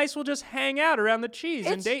 hopefully the mice will just hang out around the cheese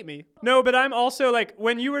and date me. No, but I'm also, like,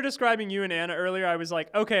 when you were describing you and Anna earlier, I was like,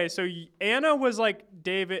 okay, so Anna was, like,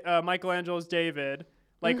 Michelangelo's David,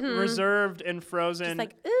 like, reserved and frozen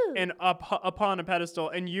like, ooh. and upon a pedestal,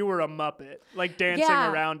 and you were a Muppet, like, dancing Yeah.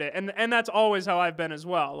 around it. And that's always how I've been as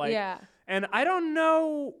well. Like, Yeah. And I don't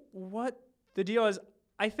know what the deal is.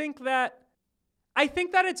 I think that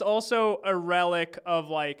it's also a relic of,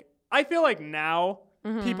 like, I feel like now...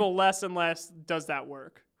 people less and less does that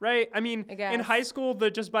work, right? I mean, in high school,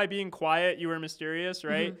 just by being quiet, you were mysterious,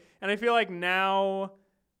 right? And I feel like now,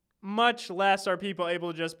 much less are people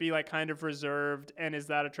able to just be like kind of reserved, and is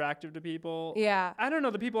that attractive to people? Yeah. I don't know.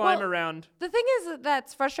 The people I'm around. The thing is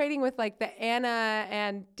that's frustrating with like the Anna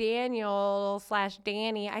and Daniel /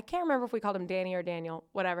 Danny. I can't remember if we called him Danny or Daniel,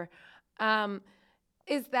 whatever.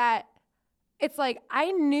 Is that it's like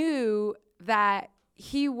I knew that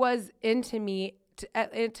he was into me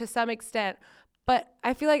to some extent, but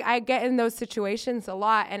I feel like I get in those situations a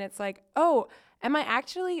lot, and it's like, oh, am I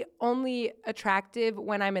actually only attractive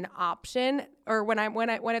when I'm an option, or when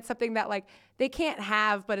it's something that like they can't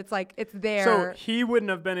have, but it's like it's there. So he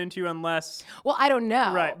wouldn't have been into you unless. Well, I don't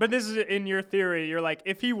know. Right, but this is in your theory. You're like,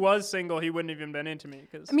 if he was single, he wouldn't have even been into me.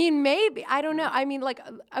 I mean, maybe. I don't know. I mean, like,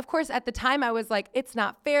 of course, at the time, I was like, it's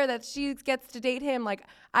not fair that she gets to date him. Like,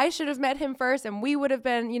 I should have met him first, and we would have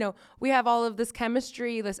been, we have all of this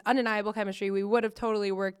chemistry, this undeniable chemistry. We would have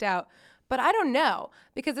totally worked out. But I don't know,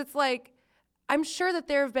 because it's like, I'm sure that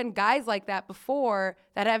there have been guys like that before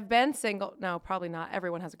that have been single. No, probably not.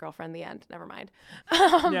 Everyone has a girlfriend in the end. Never mind.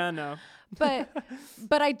 Yeah, no.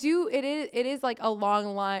 but I do, it is like a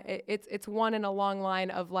long line. It's one in a long line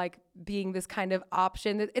of like being this kind of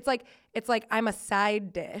option. It's like I'm a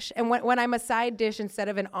side dish. And when I'm a side dish instead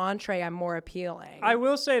of an entree, I'm more appealing. I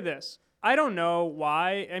will say this. I don't know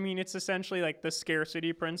why. I mean, it's essentially like the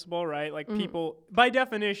scarcity principle, right? Like people, by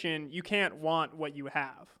definition, you can't want what you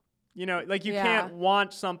have. You know, like you can't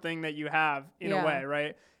want something that you have in a way,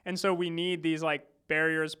 right? And so we need these like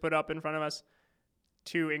barriers put up in front of us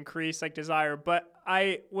to increase like desire. But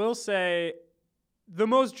I will say the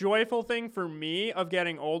most joyful thing for me of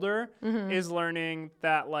getting older is learning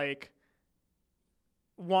that like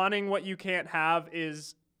wanting what you can't have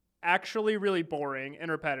is actually really boring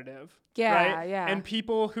and repetitive. Yeah, right? yeah. And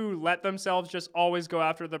people who let themselves just always go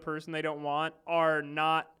after the person they don't want are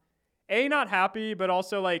not happy, but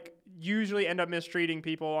also like usually end up mistreating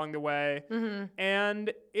people along the way.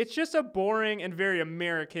 And it's just a boring and very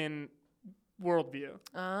American worldview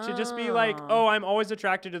to just be like, oh, I'm always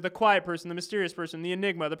attracted to the quiet person, the mysterious person, the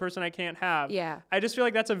enigma, the person I can't have. Yeah. I just feel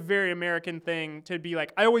like that's a very American thing to be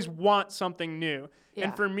like, I always want something new. Yeah.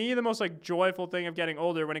 And for me, the most like joyful thing of getting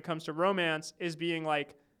older when it comes to romance is being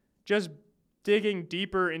like just digging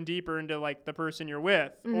deeper and deeper into like the person you're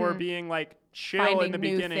with or being like chill Finding in the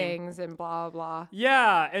new beginning. things and blah blah.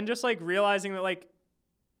 Yeah, and just like realizing that like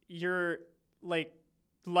you're like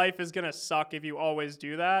life is gonna suck if you always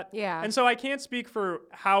do that. Yeah. And so I can't speak for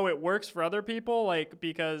how it works for other people, like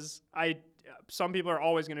because some people are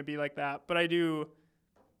always gonna be like that, but I do.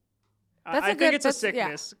 I think it's a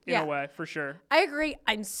sickness in a way, for sure. I agree.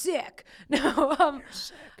 I'm sick. No.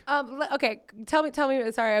 Okay. Tell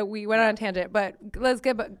me. Sorry, we went on a tangent, but let's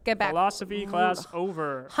get back. Philosophy class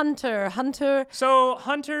over. Hunter. So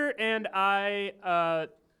Hunter and I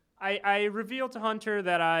revealed to Hunter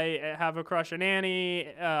that I have a crush on Annie.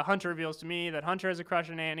 Hunter reveals to me that Hunter has a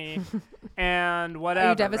crush on Annie, and whatever.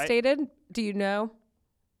 Are you devastated? Right? Do you know?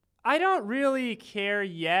 I don't really care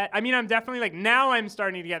yet. I mean, I'm definitely like, now I'm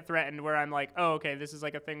starting to get threatened where I'm like, oh, okay, this is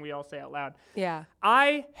like a thing we all say out loud. Yeah.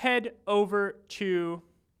 I head over to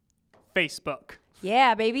Facebook.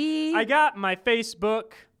 Yeah, baby. I got my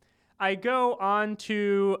Facebook. I go on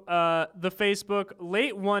to the Facebook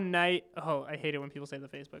late one night. Oh, I hate it when people say the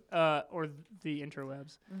Facebook or the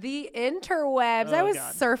interwebs. The interwebs. Oh, I was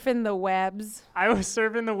God. surfing the webs. I was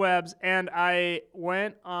surfing the webs, and I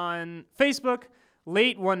went on Facebook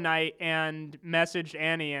late one night and messaged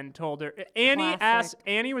Annie and told her.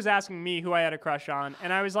 Annie was asking me who I had a crush on,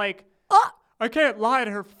 and I was like, I can't lie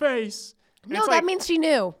to her face. And No, that means she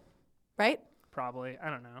knew, right? Probably.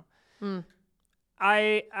 I don't know.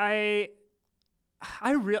 I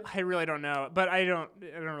really don't know, but I don't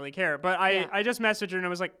really care. But I just messaged her and I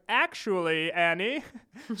was like, actually, Annie,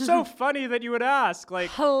 so funny that you would ask.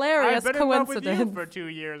 Like, hilarious I've been coincidence. in love with you for 2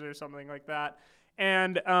 years or something like that.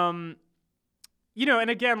 And you know, and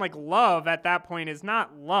again, like love at that point is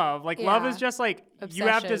not love. Like love is just like you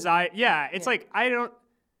have Obsession. desire. Yeah, it's like I don't.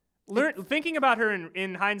 Thinking about her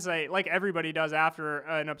in hindsight, like everybody does after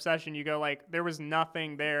an obsession, you go like, there was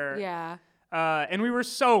nothing there. Yeah. And we were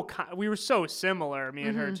so similar, me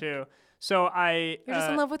and her too. So You're just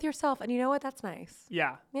in love with yourself, and you know what? That's nice.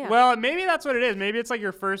 Yeah. Yeah. Well, maybe that's what it is. Maybe it's like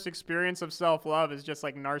your first experience of self-love is just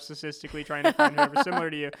like narcissistically trying to find whoever's similar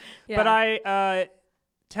to you. Yeah. But I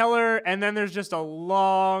tell her, and then there's just a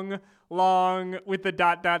long with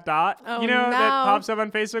the ... Oh, you know, no. that pops up on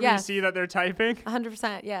Facebook when you Yes. see that they're typing.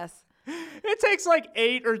 100%. Yes. It takes like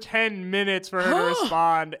 8 or 10 minutes for her to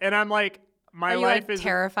respond, and I'm like, my Are you life like is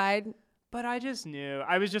terrified? But I just knew.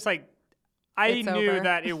 I was just like, I It's knew over.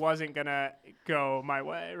 that it wasn't gonna go my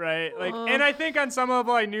way, right? Like, and I think on some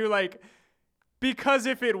level I knew like, because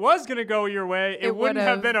if it was gonna go your way, it wouldn't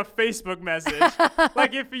have been a Facebook message.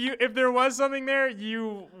 Like if there was something there,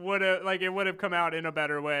 you would have like it would have come out in a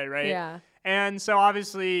better way, right? Yeah. And so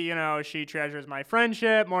obviously, you know, she treasures my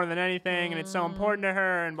friendship more than anything, and it's so important to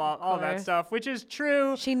her, and all that course. stuff, which is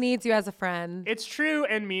true. She needs you as a friend. It's true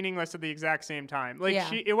and meaningless at the exact same time. Like Yeah.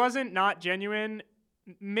 it wasn't not genuine.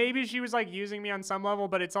 Maybe she was like using me on some level,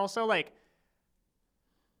 but it's also like,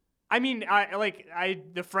 I mean,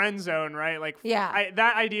 the friend zone, right? Like, Yeah.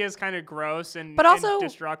 that idea is kind of gross and But also, and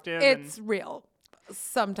destructive. It's real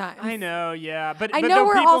sometimes. I know, yeah, but I but know the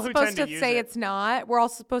we're people all who supposed tend to use say it, it's not. We're all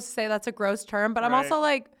supposed to say that's a gross term, but I'm Right. also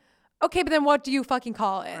like, okay, but then what do you fucking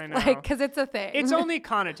call it? I know. Like, because it's a thing. It's only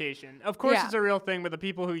connotation. Of course, Yeah. it's a real thing, but the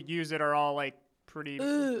people who use it are all like pretty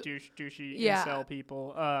douchey Yeah. incel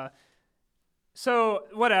people. So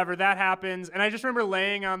whatever, that happens, and I just remember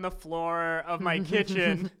laying on the floor of my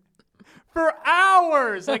kitchen. for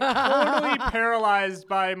hours, like totally paralyzed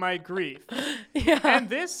by my grief. Yeah. And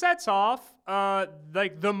this sets off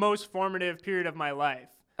like the most formative period of my life.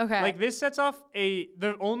 Okay. Like this sets off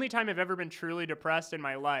the only time I've ever been truly depressed in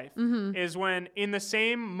my life is when in the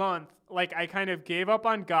same month, like I kind of gave up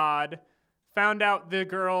on God, found out the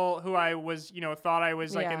girl who I was, thought I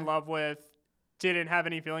was like in love with didn't have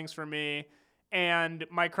any feelings for me, and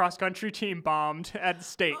my cross country team bombed at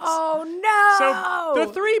states. Oh no. So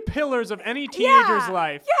the three pillars of any teenager's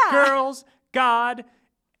life, girls, God,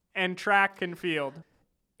 and track and field.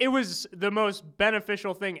 It was the most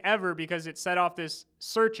beneficial thing ever because it set off this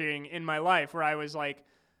searching in my life where I was like,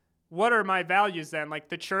 what are my values then? Like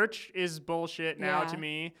the church is bullshit now to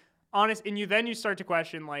me. Honest, and you start to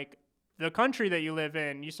question like the country that you live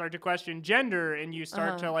in. You start to question gender, and you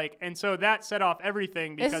start to like, and so that set off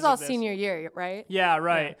everything because this is all senior year, right? Yeah,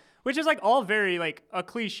 right. Yeah. Which is like all very like a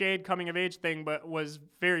cliched coming of age thing, but was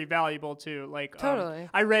very valuable too. Like totally.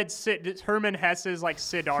 I read Herman Hesse's like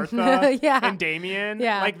Siddhartha and Damien,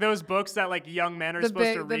 like those books that like young men are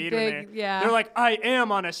supposed to read. They're like, I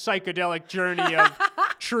am on a psychedelic journey of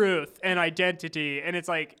truth and identity, and it's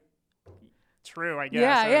like true, I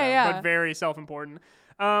guess. But very self-important.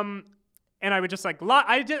 And I would just like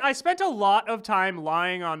I spent a lot of time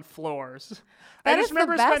lying on floors. I just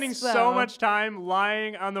remember spending so much time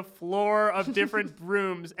lying on the floor of different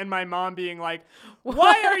rooms and my mom being like,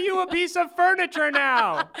 why are you a piece of furniture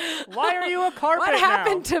now? Why are you a carpet now? What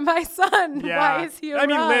happened to my son? Yeah. Why is he a I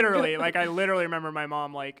mean, rug? literally, like I literally remember my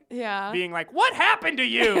mom like being like, what happened to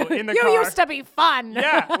you in the car? You used to be fun.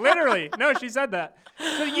 Yeah, literally. No, she said that.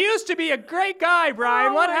 So you used to be a great guy,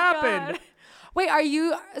 Brian. What happened? God. Wait,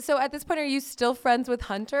 so at this point, are you still friends with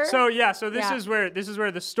Hunter? So this is where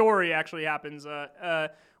the story actually happens,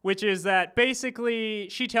 which is that basically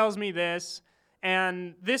she tells me this,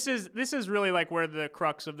 and this is really like where the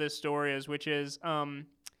crux of this story is, which is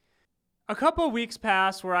a couple of weeks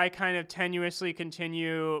pass where I kind of tenuously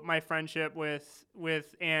continue my friendship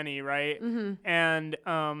with Annie, right? Mm-hmm. And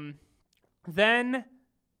then.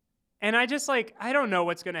 And I just like, I don't know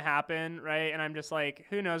what's going to happen, right? And I'm just like,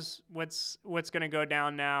 who knows what's going to go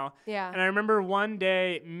down now. Yeah. And I remember one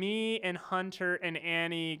day, me and Hunter and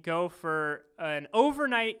Annie go for an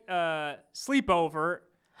overnight sleepover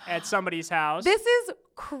at somebody's house. This is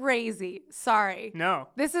crazy. Sorry. No.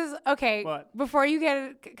 This is, okay, what? Before you get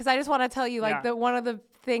it, because I just want to tell you, like, one of the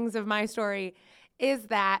things of my story is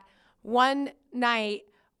that one night,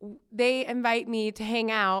 they invite me to hang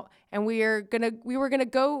out, and we were gonna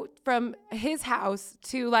go from his house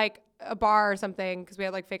to like a bar or something because we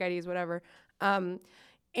had like fake IDs, whatever. And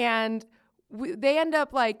they end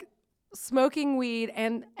up like smoking weed,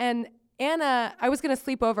 and Anna, I was gonna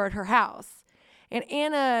sleep over at her house, and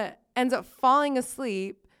Anna ends up falling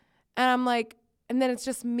asleep, and I'm like, and then it's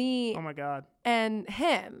just me. Oh my God. And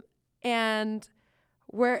him, and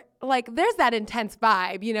we're like, there's that intense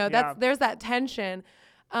vibe, there's that tension.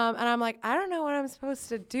 And I'm like, I don't know what I'm supposed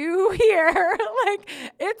to do here. Like,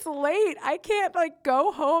 it's late. I can't like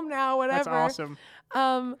go home now, whatever. That's awesome.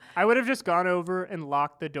 I would have just gone over and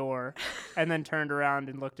locked the door and then turned around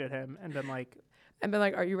and looked at him and been like,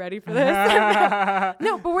 are you ready for this?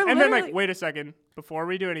 No, but we're and then like, wait a second, before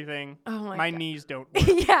we do anything, my knees don't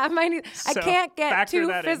work. Yeah, my knees. So I can't get too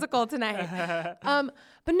physical tonight.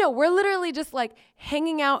 But no, we're literally just like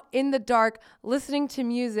hanging out in the dark, listening to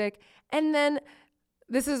music, and then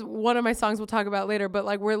this is one of my songs we'll talk about later, but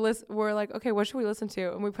like we're like, okay, what should we listen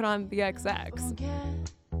to? And we put on the XX,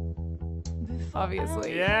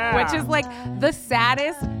 obviously, which is like the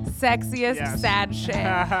saddest, sexiest, sad shit.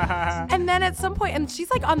 And then at some point, and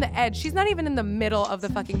she's like on the edge. She's not even in the middle of the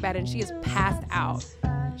fucking bed, and she is passed out.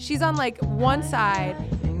 She's on like one side,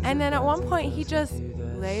 and then at one point he just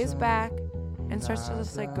lays back and starts to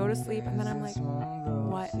just like go to sleep, and then I'm like,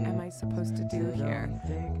 what am I supposed to do here?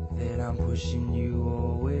 That I'm pushing you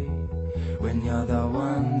away when you're the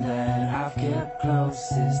one that I've kept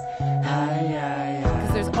closest.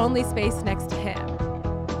 Because there's only space next to him,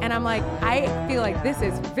 and I'm like, I feel like this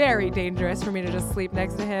is very dangerous for me to just sleep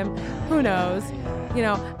next to him. Who knows?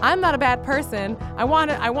 I'm not a bad person. I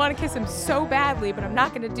want to kiss him so badly, but I'm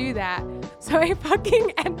not going to do that. So I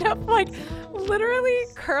fucking end up like literally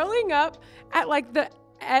curling up at like the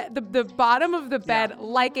bottom of the bed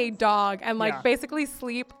like a dog, and like basically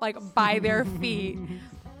sleep like by their feet.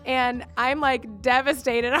 And I'm like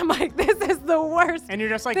devastated. I'm like, this is the worst. And you're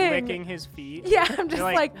just like thing. licking his feet. Yeah, I'm just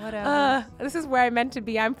You're like, whatever. this is where I meant to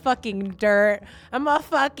be. I'm fucking dirt. I'm a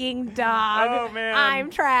fucking dog. Oh, man. I'm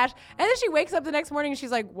trash. And then she wakes up the next morning and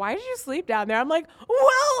she's like, why did you sleep down there? I'm like,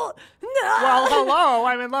 well, no. Well, hello.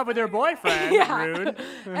 I'm in love with your boyfriend. Yeah. Rude.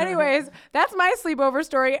 Anyways, that's my sleepover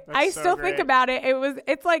story. I so still think great. about it. It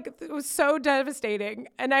was so devastating.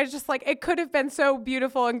 And I was just like, it could have been so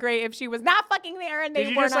beautiful and great if she was not fucking there and they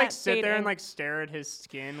Did you were just not like sit there dating. and like stare at his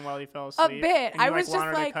skin while he fell asleep? bit. And you, I was like, just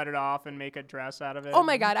wanted to like- cut it off and make a dress out of it. Oh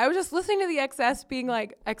my God. I was just listening to the XS being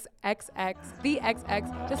like, the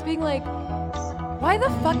XX, just being like, why the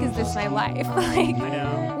fuck is this my life? I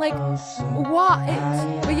know. Like, what?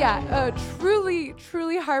 But yeah, truly,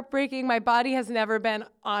 truly heartbreaking. My body has never been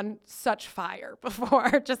on such fire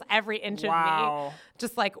before. Just every inch of me. Wow.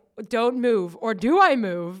 Just like, don't move. Or do I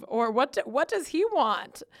move? Or what does he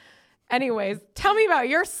want? Anyways, tell me about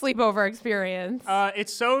your sleepover experience.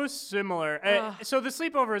 It's so similar. So the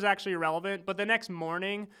sleepover is actually irrelevant, but the next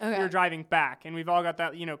morning Okay. we were driving back, and we've all got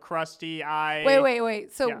that, crusty eye.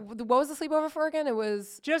 Wait. So Yeah. what was the sleepover for again? It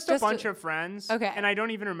was Just a bunch of friends. Okay. And I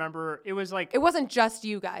don't even remember. It was like It wasn't just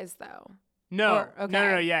you guys though. no, or- okay.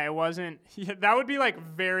 no. Yeah, it wasn't. Yeah, that would be like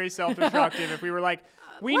very self-destructive if we were like,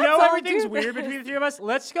 we Let's know all everything's do weird this. between the three of us.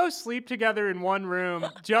 Let's go sleep together in one room,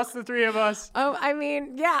 just the three of us. Oh, I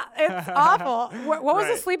mean, yeah, it's awful. What was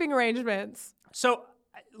the Right. sleeping arrangements? So,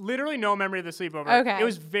 literally no memory of the sleepover. Okay. It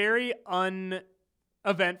was very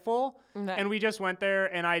uneventful. Okay. And we just went there,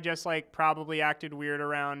 and I just like probably acted weird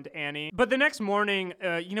around Annie. But the next morning,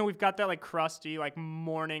 we've got that like crusty like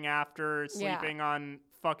morning after Yeah. sleeping on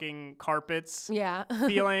fucking carpets Yeah.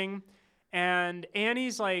 feeling. And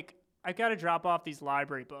Annie's like, I got to drop off these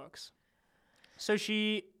library books. So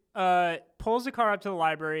she pulls the car up to the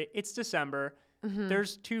library. It's December. Mm-hmm.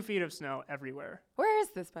 There's 2 feet of snow everywhere. Where is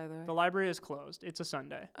this, by the way? The library is closed. It's a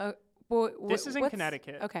Sunday. This is in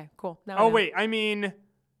Connecticut. Okay, cool. Now I Oh, know. wait. I mean,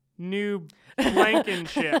 New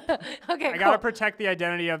Blankenship. Okay, I got to protect the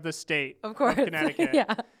identity of the state Of course. Connecticut.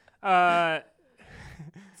 Yeah.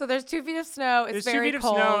 So there's 2 feet of snow. It's There's 2 very feet of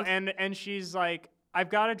cold. snow, and she's like, I've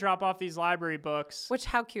got to drop off these library books. Which,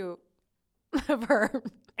 how cute of her.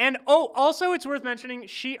 And also it's worth mentioning,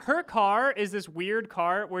 her car is this weird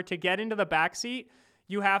car where to get into the back seat,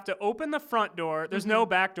 you have to open the front door. There's no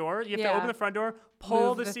back door. You have to Yeah. open the front door, pull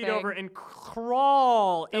Move the the seat thing. over, and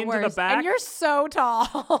crawl into the Worst. back. And you're so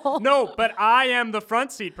tall. No, but I am the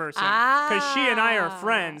front seat person because she and I are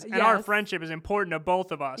friends, and our yes. friendship is important to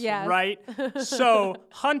both of us, Yes. right? So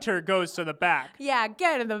Hunter goes to the back. Yeah,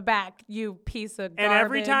 get in the back, you piece of garbage. And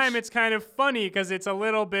every time it's kind of funny because it's a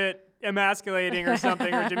little bit emasculating or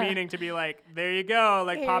something or demeaning to be like, there you go,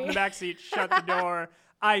 like pop in the back seat, shut the door.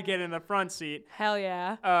 I get in the front seat. Hell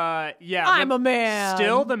yeah. Yeah. I'm a man.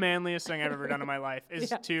 Still the manliest thing I've ever done in my life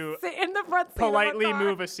is Yeah. to Sit in the front seat politely of a car.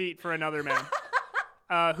 move a seat for another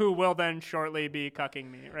man. Who will then shortly be cucking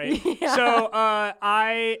me, right? Yeah.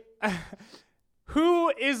 So who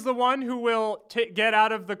is the one who will get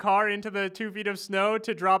out of the car into the 2 feet of snow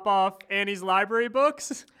to drop off Annie's library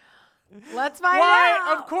books? Let's find Why?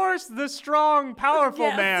 out. Of course, the strong, powerful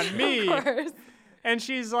Yes, man, me. Of course. And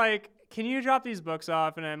she's like, can you drop these books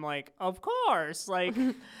off? And I'm like, of course. Like,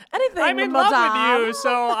 Anything, I'm in love madame. with you,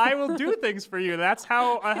 so I will do things for you. That's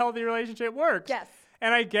how a healthy relationship works. Yes.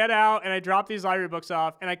 And I get out and I drop these library books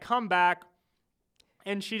off and I come back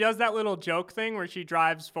and she does that little joke thing where she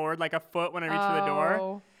drives forward like a foot when I reach for the door.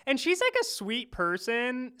 Oh. And she's like a sweet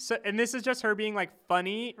person. So, and this is just her being like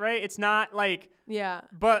funny, right? It's not like, Yeah.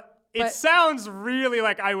 but it But- sounds really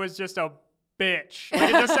like I was just a bitch. Like,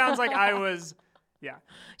 it just sounds like I was, yeah.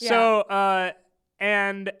 Yeah. So,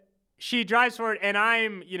 and she drives forward, and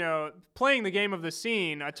I'm, playing the game of the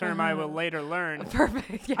scene, a term I will later learn.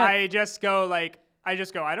 Perfect. Yeah. I just go,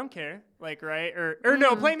 I don't care, like, right? Or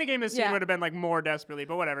no, playing the game of the scene Yeah. would have been, like, more desperately,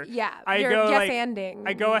 but whatever. Yeah, I you're go, yes-anding.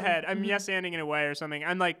 I go ahead. I'm yes-anding in a way or something.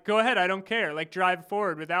 I'm like, go ahead, I don't care. Like, drive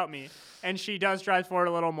forward without me. And she does drive forward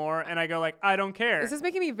a little more, and I go, like, I don't care. This is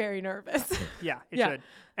making me very nervous. Yeah, it Yeah. should.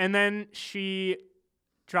 And then she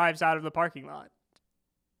drives out of the parking lot.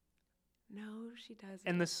 No, she doesn't.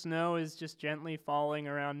 And the snow is just gently falling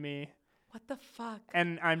around me. What the fuck?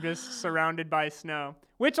 And I'm just surrounded by snow.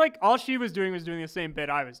 Which, like, all she was doing the same bit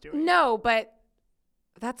I was doing. No, but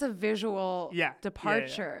that's a visual Yeah.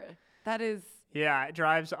 departure. That is. Yeah, it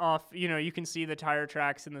drives off. You can see the tire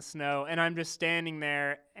tracks in the snow. And I'm just standing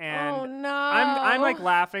there. And Oh no. I'm like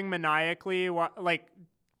laughing maniacally, like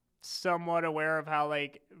somewhat aware of how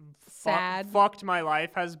like sad. fucked my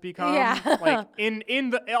life has become. Yeah. Like in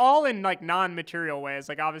like non-material ways.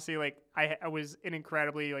 Like obviously like I was an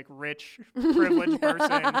incredibly like rich, privileged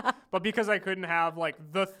person, but because I couldn't have like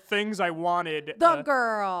the things I wanted. The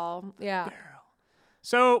girl. Yeah.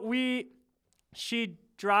 So she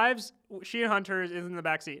and Hunter is in the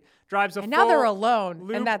backseat. Drives a And full now they're alone,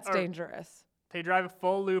 loop, and that's or dangerous. They drive a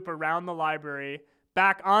full loop around the library,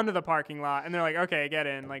 back onto the parking lot, and they're like, okay, get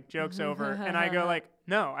in, like, joke's over. And I go like,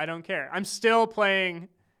 no, I don't care. I'm still playing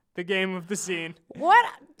the game of the scene. What?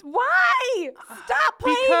 Why? Stop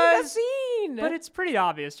playing the scene. But it's pretty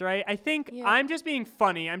obvious, right? I think I'm just being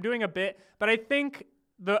funny. I'm doing a bit, but I think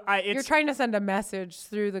you're trying to send a message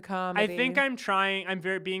through the comedy. I think I'm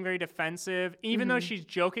being very defensive. Even though she's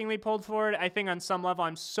jokingly pulled forward, I think on some level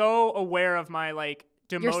I'm so aware of my like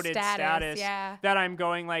demoted status that I'm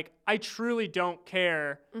going like, I truly don't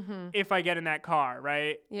care if I get in that car,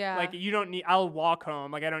 right? Yeah. Like you don't need, I'll walk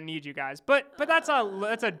home. Like I don't need you guys. But that's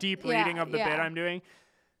a deep reading of the bit I'm doing.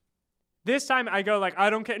 This time I go like,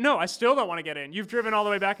 I don't care. No, I still don't want to get in. You've driven all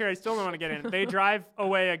the way back here. I still don't want to get in. They drive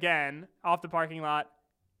away again off the parking lot.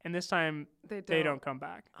 And this time they don't come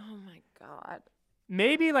back. Oh my God.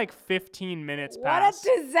 Maybe like 15 minutes pass.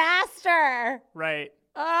 What a disaster. Right.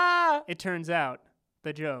 Ah. It turns out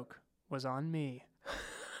the joke was on me.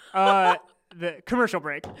 The commercial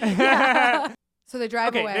break. Yeah. So they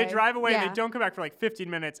drive away. Okay, they drive away and Yeah. they don't come back for like 15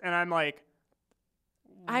 minutes. And I'm like,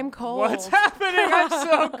 I'm cold. what's happening? I'm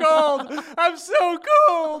so cold. I'm so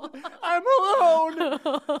cold. I'm alone.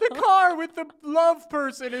 The car with the love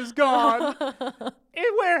person is gone.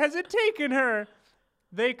 Where has it taken her?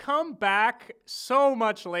 They come back so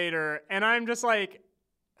much later, and I'm just like,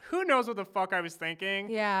 who knows what the fuck I was thinking?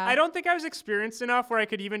 Yeah. I don't think I was experienced enough where I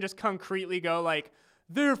could even just concretely go like,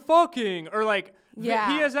 they're fucking, or like, he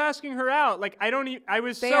is asking her out. Like, I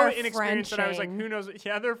was so inexperienced that I was like, who knows?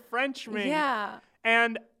 Yeah, they're Frenchmen. Yeah.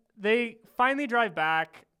 And they finally drive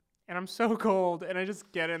back, and I'm so cold, and I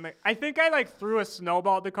just get in I think I like threw a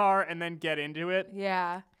snowball at the car and then get into it.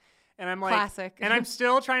 Yeah. And I'm like, classic. And I'm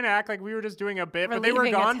still trying to act like we were just doing a bit, but they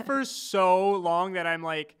were gone for so long that I'm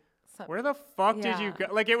like, where the fuck did you go?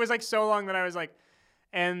 Like, it was like so long that I was like,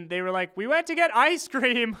 and they were like, we went to get ice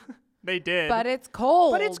cream. They did. But it's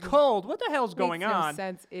cold. What the hell's going on? Makes no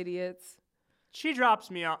sense, idiots. She drops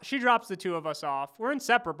me off. She drops the two of us off. We're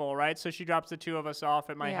inseparable, right? So she drops the two of us off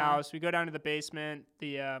at my house. We go down to the basement,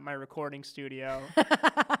 my recording studio,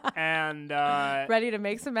 and ready to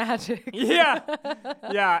make some magic.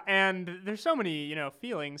 yeah. And there's so many,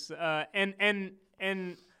 feelings. And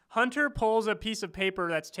Hunter pulls a piece of paper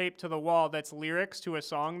that's taped to the wall that's lyrics to a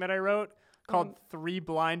song that I wrote called "Three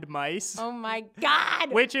Blind Mice." Oh my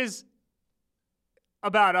God! Which is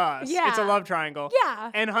about us. Yeah. It's a love triangle.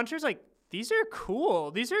 Yeah. And Hunter's like, these are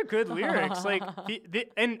cool. These are good lyrics. Like,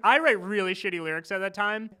 and I write really shitty lyrics at that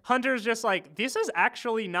time. Hunter's just like, this is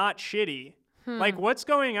actually not shitty. Like, what's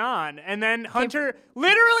going on? And then Hunter,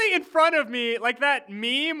 literally in front of me, like that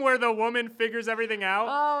meme where the woman figures everything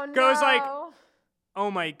out, goes like, oh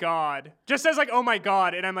my God. Just says like, oh my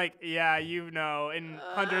God. And I'm like, yeah, And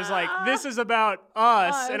Hunter's like, this is about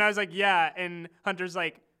us. And I was like, yeah. And Hunter's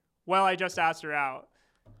like, well, I just asked her out.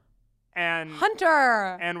 And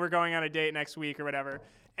Hunter. And we're going on a date next week or whatever.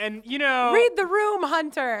 And read the room,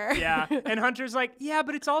 Hunter. Yeah. And Hunter's like, yeah,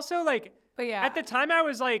 but it's also like, at the time I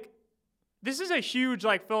was like, this is a huge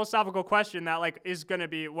like philosophical question that like is going to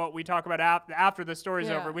be what we talk about after the story's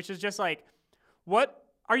over, which is just like, what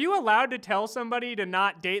are you allowed to tell somebody to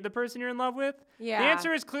not date the person you're in love with? Yeah. The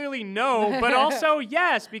answer is clearly no, but also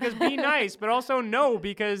yes, because be nice, but also no,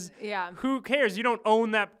 because who cares? You don't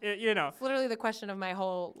own that, It's literally the question of my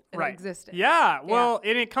whole existence. Yeah, well,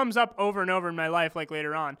 and it comes up over and over in my life, like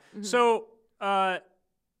later on. Mm-hmm. So that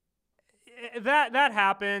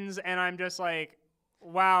happens, and I'm just like,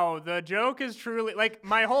 wow, the joke is truly, like,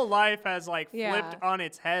 my whole life has, like, flipped on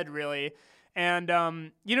its head, really. And,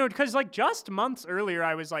 because like just months earlier,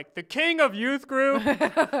 I was like the king of youth group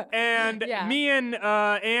and me and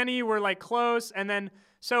Annie were like close. And then,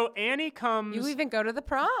 so Annie comes. You even go to the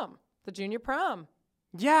prom, the junior prom.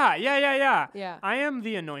 Yeah. Yeah. I am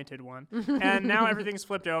the anointed one. And now everything's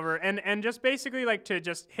flipped over. And just basically like to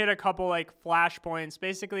just hit a couple like flashpoints,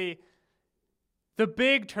 basically the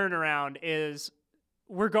big turnaround is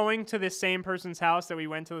we're going to the same person's house that we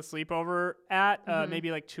went to the sleepover at,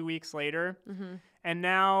 maybe like 2 weeks later. Mm-hmm. And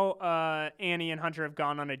now Annie and Hunter have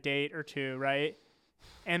gone on a date or two, right?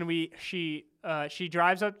 And she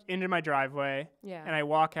drives up into my driveway, and I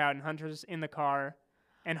walk out, and Hunter's in the car,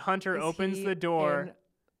 and Hunter opens the door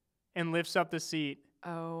and lifts up the seat.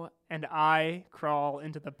 Oh. And I crawl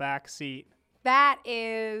into the back seat. That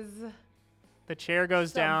is The chair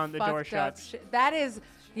goes Some down, the door fucked up shuts. shit. That is,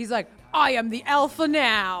 he's like, I am the alpha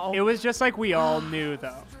now. It was just like we all knew,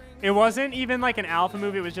 though. It wasn't even like an alpha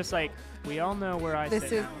movie. It was just like, we all know where I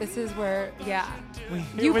sit now. This is where, yeah.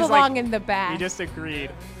 It You was belong like, in the back. We just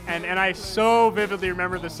agreed. And I so vividly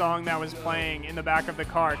remember the song that was playing in the back of the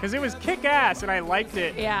car because it was kick-ass and I liked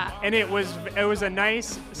it. Yeah. And it was a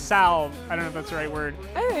nice salve, I don't know if that's the right word,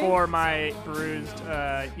 for my bruised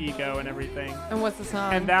ego and everything. And what's the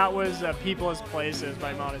song? And that was People as Places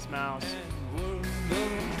by Modest Mouse.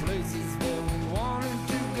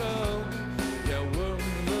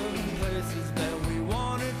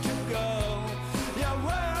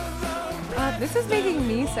 This is making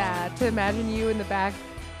me sad to imagine you in the back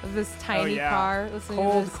of this tiny car listening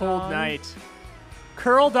to this cold song. night.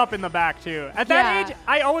 Curled up in the back, too. At that age,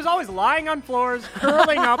 I was always lying on floors,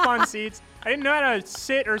 curling up on seats. I didn't know how to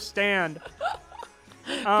sit or stand.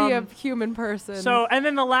 Be a human person. So, and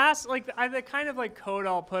then the last, like, the kind of, like, code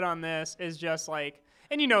I'll put on this is just, like,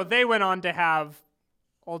 and, you know, they went on to have,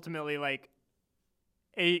 ultimately, like,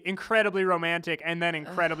 a incredibly romantic and then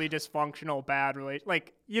incredibly dysfunctional bad relation.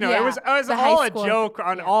 Like, you know, it was all a joke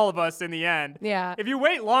on all of us in the end. Yeah. If you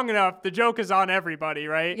wait long enough, the joke is on everybody,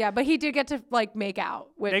 right? Yeah, but he did get to, like, make out.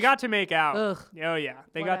 Which, they got to make out. Ugh. Oh, yeah.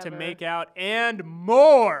 They got to Whatever. make out and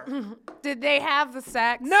more. Did they have the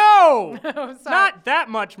sex? No! Sorry. Not that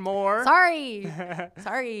much more. Sorry.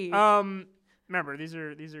 Sorry. Remember, these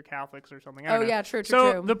are Catholics or something. I don't know. Yeah, true.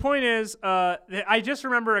 So the point is, I just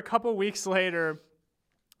remember a couple weeks later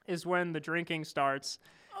is when the drinking starts.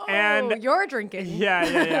 And you're drinking.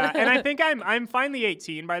 Yeah. And I think I'm finally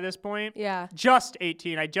 18 by this point. Yeah. Just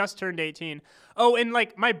 18. I just turned 18. Oh, and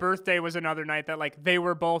like my birthday was another night that like they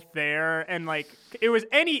were both there and like it was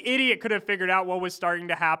any idiot could have figured out what was starting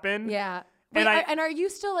to happen. Yeah. And Wait, and are you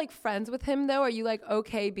still like friends with him though? Are you like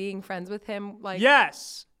okay being friends with him? Like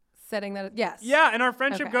Yes. Setting that. Yes. Yeah, and our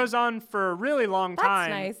friendship goes on for a really long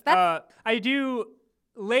time. That's nice. I do.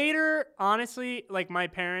 Later, honestly, like my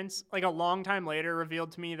parents, like a long time later,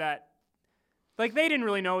 revealed to me that, like, they didn't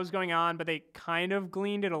really know what was going on, but they kind of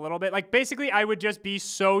gleaned it a little bit. Like, basically, I would just be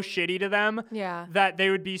so shitty to them that they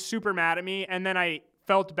would be super mad at me, and then I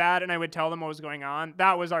felt bad, and I would tell them what was going on.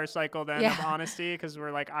 That was our cycle then of honesty, because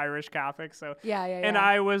we're, like, Irish Catholics. So And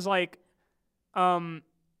I was like,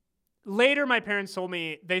 later, my parents told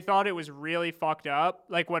me they thought it was really fucked up,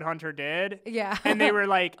 like what Hunter did. Yeah. And they were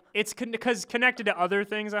like, it's because connected to other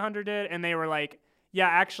things that Hunter did. And they were like, yeah,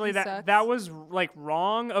 actually, that was like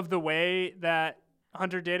wrong of the way that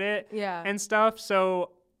Hunter did it. Yeah. And stuff.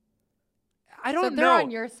 So I don't know. So they're on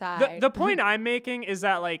your side. The point I'm making is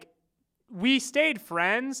that like we stayed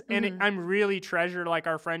friends, and I'm really treasured like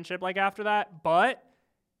our friendship like after that, but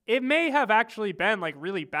it may have actually been like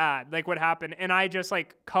really bad, like what happened, and I just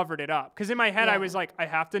like covered it up. Because in my head, I was like, I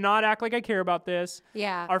have to not act like I care about this.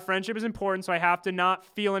 Yeah. Our friendship is important, so I have to not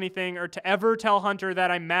feel anything or to ever tell Hunter that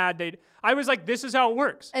I'm mad. I was like, this is how it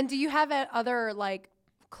works. And do you have other like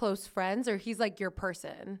close friends, or he's like your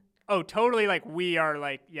person? Oh, totally. Like we are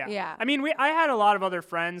like, yeah. Yeah. I mean, I had a lot of other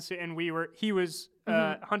friends, and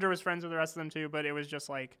Hunter was friends with the rest of them too, but it was just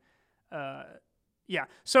like, yeah.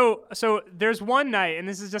 So there's one night, and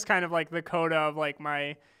this is just kind of like the coda of like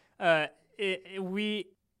my, this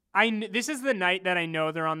is the night that I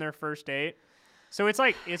know they're on their first date. So it's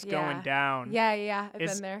like, it's going down. Yeah. I've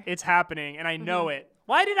been there. It's happening, and I know it.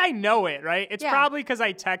 Why did I know it, right? It's probably because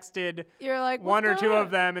I texted one or two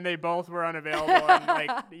of them, and they both were unavailable, and like,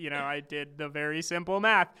 I did the very simple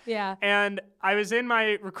math. Yeah. And I was in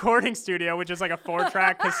my recording studio, which is like a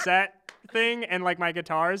 4-track cassette thing, and like my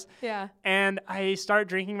guitars. Yeah. And I start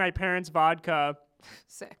drinking my parents' vodka.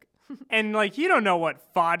 Sick. And like, you don't know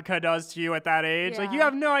what vodka does to you at that age. Like, you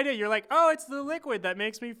have no idea. You're like, oh, it's the liquid that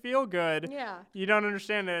makes me feel good. Yeah. You don't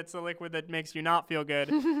understand that it's the liquid that makes you not feel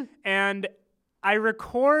good. And I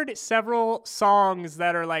record several songs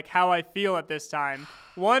that are like how I feel at this time.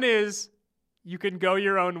 One is You Can Go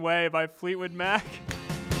Your Own Way by Fleetwood Mac.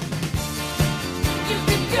 You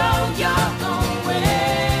can go your own way.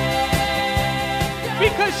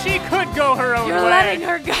 Because she could go her own way. You're letting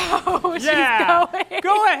her go. Yeah. She's going.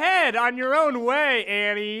 Go ahead on your own way,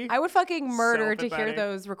 Annie. I would fucking murder So to hear pathetic.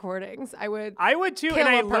 those recordings. I would too. kill And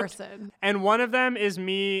I a looked, person. and one of them is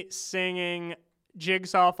me singing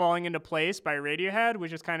Jigsaw Falling Into Place by Radiohead,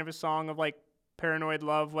 which is kind of a song of like paranoid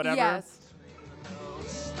love, whatever. Yes.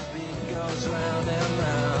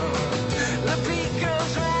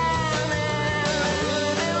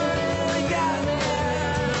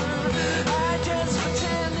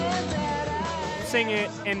 sing it,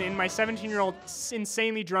 and in my 17-year-old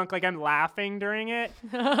insanely drunk, like I'm laughing during it,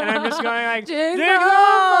 and I'm just going like, Jingle jingle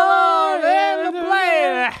all in the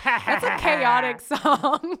play. That's a chaotic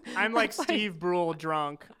song. I'm like Steve Brule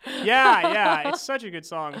drunk. Yeah, it's such a good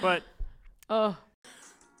song, but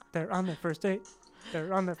they're on their first date.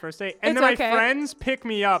 They're on their first date, and It's then okay. my friends pick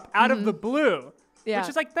me up out of the blue. Yeah. Which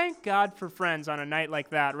is like, thank God for friends on a night like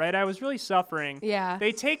that, right? I was really suffering. Yeah.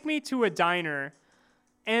 They take me to a diner,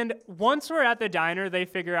 and once we're at the diner, they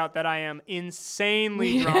figure out that I am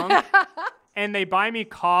insanely drunk, and they buy me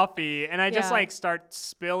coffee, and I just Yeah. like start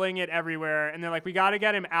spilling it everywhere, and they're like, we got to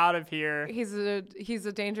get him out of here. He's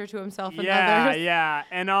a danger to himself and Yeah, others. yeah.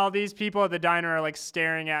 And all these people at the diner are like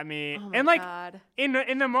staring at me, Oh my and like God. in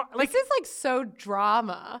the like This is like so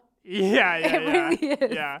drama. yeah, It really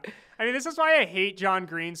is. Yeah. I mean, this is why I hate John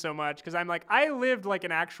Green so much, because I'm like, I lived like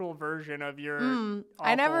an actual version of your.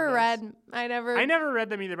 I never awfulness. read. I never read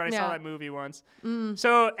them either, but I saw Yeah. that movie once.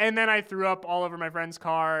 So, and then I threw up all over my friend's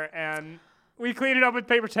car, and we cleaned it up with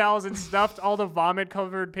paper towels and stuffed all the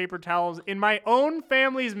vomit-covered paper towels in my own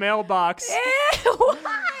family's mailbox. Ew,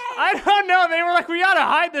 why? I don't know. They were like, we gotta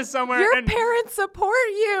hide this somewhere. Your and parents support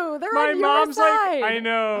you. They're my on your mom's side. like, I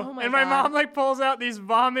know. Oh my and my God. mom like pulls out these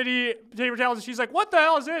vomity paper towels, and she's like, what the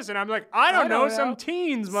hell is this? And I'm like, I don't know. Some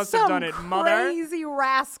teens must have done it, mother. Crazy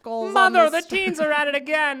rascals. Mother, on the teens are at it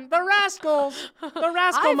again. The rascals. The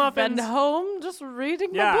rascal I've muffins. been home just reading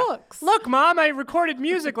Yeah. the books. Look, Mom, I recorded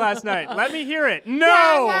music last night. Let me hear it. No.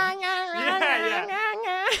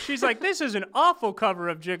 Yeah. She's like, this is an awful cover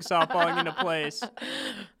of Jigsaw falling into place.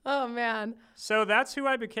 Oh man. So that's who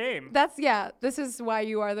I became. This is why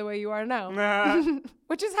you are the way you are now.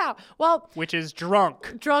 Which is how? Well, Which is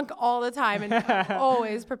drunk. drunk all the time and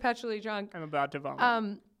always perpetually drunk. I'm about to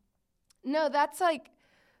vomit. No, that's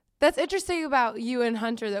interesting about you and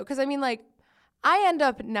Hunter though, because I mean, like, I end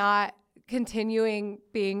up not continuing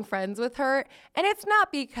being friends with her, and it's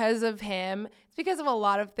not because of him. It's because of a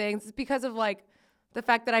lot of things. It's because of like the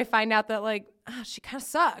fact that I find out that like she kind of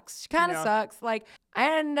sucks. She kind of Yeah. sucks. Like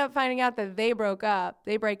I end up finding out that they break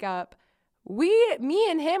up. Me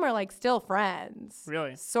and him are like still friends.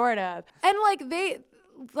 Really? Sort of. And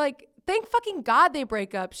like thank fucking God they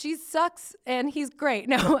break up. She sucks and he's great.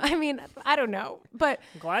 No, I mean, I don't know. But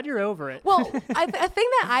I'm glad you're over it. well, a thing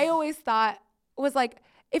that I always thought was like,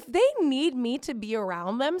 if they need me to be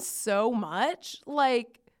around them so much,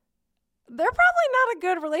 like, they're probably not a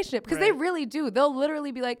good relationship because they Right. really do. They'll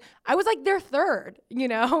literally be like, I was like their third, you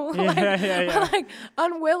know? Yeah. Like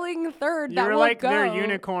unwilling third You that were will like go. their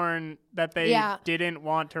unicorn that they Yeah. didn't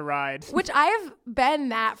want to ride. Which I've been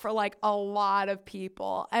that for like a lot of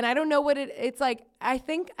people. And I don't know what it's like. I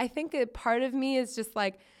think a part of me is just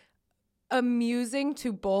like amusing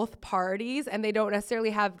to both parties, and they don't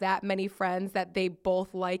necessarily have that many friends that they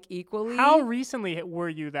both like equally. How recently were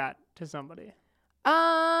you that to somebody?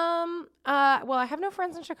 Well, I have no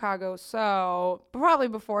friends in Chicago, so probably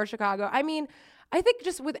before Chicago. I mean, I think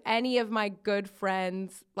just with any of my good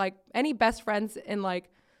friends, like any best friends in like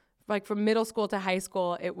from middle school to high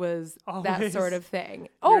school, it was that Always. sort of thing.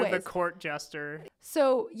 You're Always. the court jester.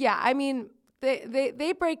 So yeah, I mean,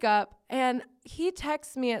 they break up, and he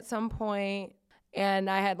texts me at some point, and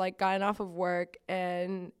I had like gotten off of work,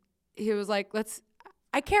 and he was like,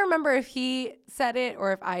 I can't remember if he said it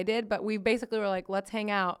or if I did, but we basically were like, let's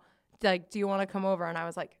hang out. Like, do you want to come over? And I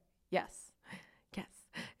was like, yes,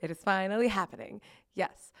 it is finally happening.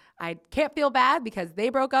 Yes, I can't feel bad because they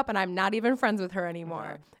broke up and I'm not even friends with her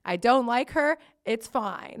anymore. I don't like her. It's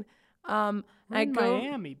fine. We're in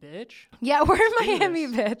Miami, bitch. Yeah, we're in Miami,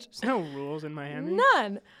 Jesus. bitch. There's no rules in Miami.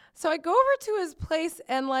 None. So I go over to his place,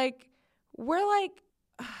 and like we're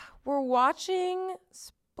watching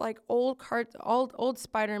like old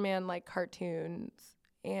Spider-Man like cartoons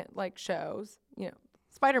and like shows, you know,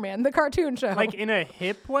 Spider-Man the cartoon show. Like in a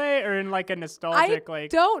hip way or in like a nostalgic I like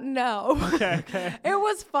don't know. Okay. It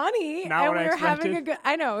was funny, Not and what we I were having a expected. good.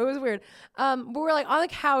 I know it was weird. But we were like on the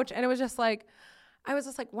couch, and it was just like, I was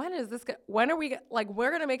just like, when is this? When are we like?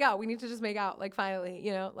 We're gonna make out. We need to just make out, like finally,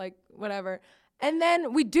 you know, like whatever. And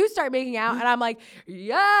then we do start making out, and I'm like,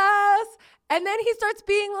 yes. And then he starts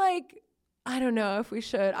being like, I don't know if we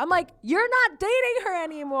should. I'm like, you're not dating her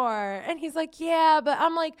anymore. And he's like, yeah, but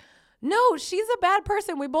I'm like, no, she's a bad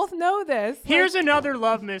person. We both know this. Here's another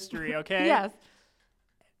love mystery, okay? Yes.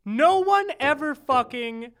 No one ever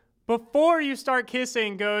fucking before you start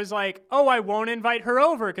kissing goes like, oh, I won't invite her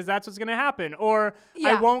over because that's what's going to happen. Or I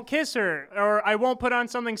Yeah. won't kiss her. Or I won't put on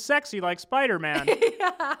something sexy like Spider-Man.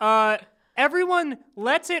 Everyone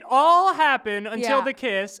lets it all happen until Yeah. the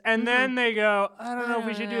kiss. And then they go, I don't know if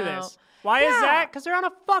we should do this. Why is Yeah. that? Because they're on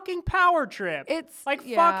a fucking power trip. It's like,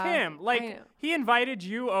 yeah, fuck him. I Like, know. he invited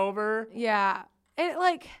you over. Yeah. And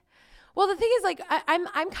like, well, the thing is, like,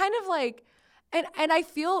 I'm kind of like, and I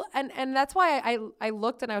feel, and that's why I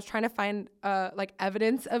looked and I was trying to find like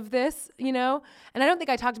evidence of this, you know, and I don't think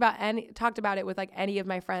I talked about it with like any of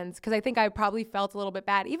my friends, because I think I probably felt a little bit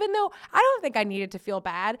bad, even though I don't think I needed to feel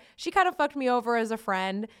bad. She kind of fucked me over as a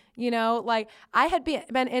friend, you know, like I had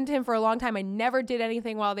been into him for a long time. I never did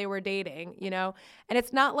anything while they were dating, you know, and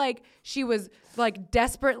it's not like she was like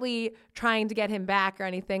desperately trying to get him back or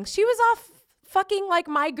anything. She was off fucking like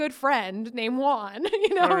my good friend named Juan,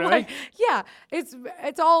 you know, Oh, really? like, yeah, it's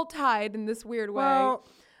all tied in this weird way. Well,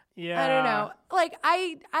 yeah. I don't know. Like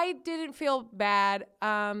I didn't feel bad.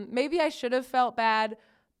 Maybe I should have felt bad,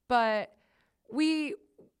 but I we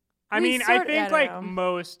mean, I don't think like know.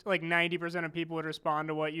 most, like 90% of people would respond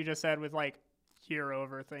to what you just said with like, you're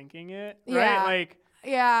overthinking it, right? Yeah. Like,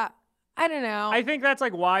 Yeah, I don't know. I think that's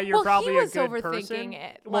like why you're Well, probably he was a good overthinking person.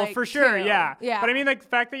 it, Well, like, for sure, too. yeah. Yeah. But I mean, like the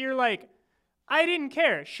fact that you're like, I didn't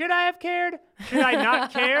care. Should I have cared? Should I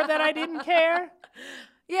not care that I didn't care?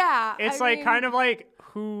 yeah, It's I like mean, kind of like,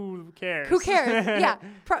 who cares? who cares? Yeah,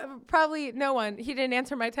 probably no one. He didn't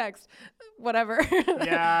answer my text. Whatever.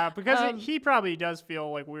 Yeah, because Um, he probably does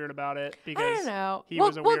feel like weird about it because I don't know. he well,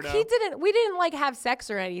 was a weirdo. we didn't like have sex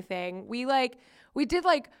or anything. We did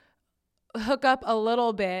like hook up a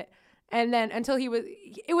little bit, and then until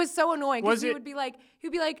it was so annoying because Was he it- would be like,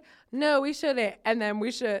 no, we shouldn't, and then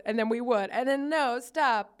we should, and then we would, and then no,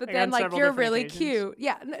 stop. But Like, then on like several you're different really occasions? cute.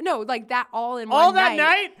 Yeah, no, like that all in all one that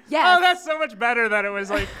night? Yes. Oh, that's so much better that it was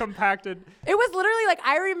like compacted. It was literally like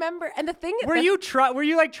I remember, and the thing Were you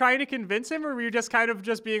like trying to convince him, or were you just kind of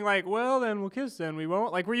just being like, well, then we'll kiss, then we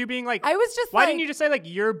won't? Like, were you being like, I was just why like, didn't you just say like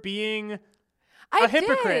you're being I a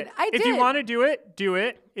hypocrite? I did. If you want to do it, do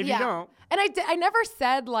it. If Yeah. you don't, And I never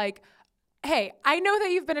said like, hey, I know that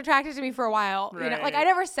you've been attracted to me for a while. You know, like I Right,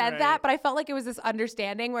 never said right. that, but I felt like it was this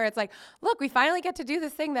understanding where it's like, look, we finally get to do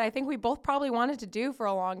this thing that I think we both probably wanted to do for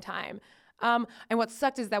a long time. And what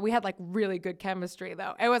sucked is that we had like really good chemistry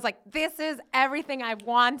though. It was like, this is everything I've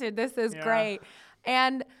wanted. This is Yeah. great.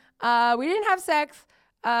 And we didn't have sex.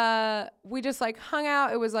 We just like hung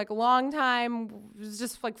out. It was like a long time. It was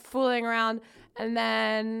just like fooling around. And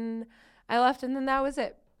then I left, and then that was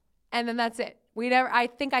it. And then that's it. I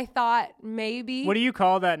think I thought maybe what do you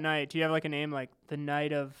call that night? Do you have like a name, like the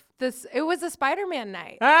night of? it was a Spider-Man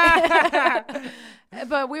night.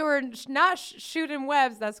 But we were not shooting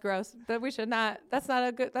webs. That's gross. That we should not. That's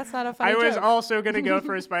not a funny I was joke. also gonna go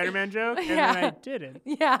for a Spider-Man joke, and Yeah. then I didn't.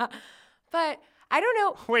 Yeah. But I don't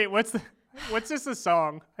know. Wait, what's this a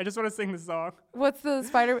song? I just want to sing the song. What's the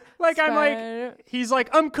spider? Like I'm Spider- like, he's like,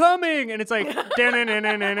 I'm coming, and it's like, no,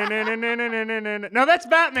 that's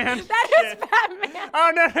Batman. That is Batman.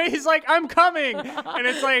 Oh no, he's like, I'm coming, and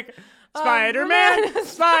it's like, Spider-Man,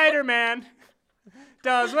 Spider-Man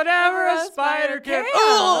does whatever a spider can.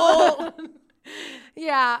 Oh!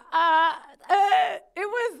 Yeah.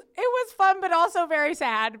 It was fun, but also very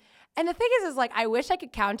sad. And the thing is like, I wish I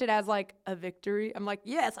could count it as like a victory. I'm like,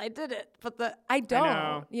 yes, I did it, but I don't.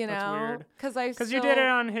 know. You That's know, weird. because you did it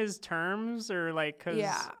on his terms, or like, cause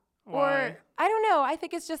Yeah. why? Or I don't know. I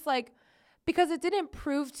think it's just like, because it didn't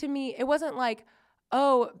prove to me, it wasn't like,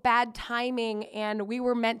 oh, bad timing and we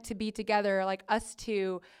were meant to be together, like us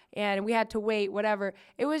two, and we had to wait, whatever.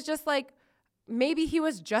 It was just like, maybe he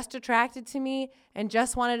was just attracted to me and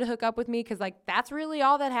just wanted to hook up with me, because like that's really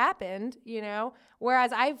all that happened, you know?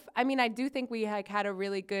 Whereas I do think we like had a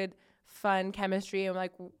really good, fun chemistry, and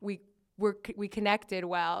like we connected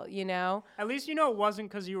well, you know? At least you know it wasn't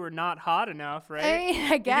because you were not hot enough, right? I mean, I You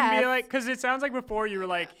can be guess. like, because it sounds like before you were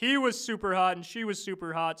like, he was super hot and she was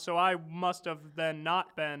super hot, so I must have then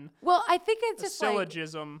not been. Well, I think it's A just like,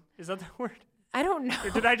 syllogism. Is that the word? I don't know.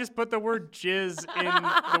 Or did I just put the word jizz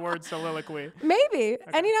in the word soliloquy? Maybe.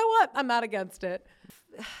 And you know what? I'm not against it.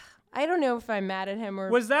 I don't know if I'm mad at him or.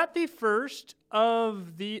 Was that the first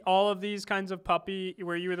of all of these kinds of puppy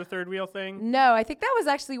where you were the third wheel thing? No, I think that was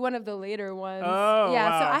actually one of the later ones. Oh,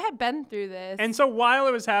 yeah. So wow. I had been through this. And so while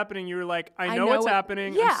it was happening, you were like, I know what's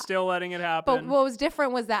happening. yeah. I'm still letting it happen. But what was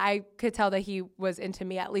different was that I could tell that he was into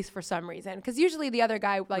me, at least for some reason. Because usually the other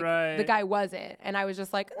guy, like Right. the guy wasn't. And I was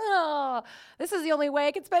just like, oh, this is the only way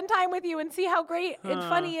I can spend time with you and see how great and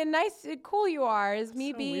funny and nice and cool you are, is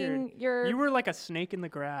me So being weird. your. You were like a snake in the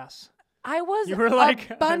grass. I was you were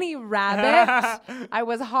like- a bunny rabbit. I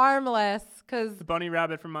was harmless because. The bunny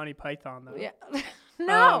rabbit from Monty Python, though. Yeah.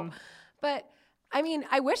 No. Um, But I mean,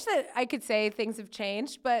 I wish that I could say things have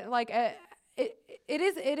changed, but like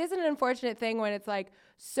it is an unfortunate thing when it's like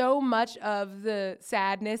so much of the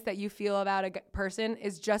sadness that you feel about a person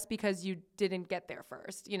is just because you didn't get there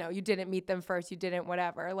first. You know, you didn't meet them first. You didn't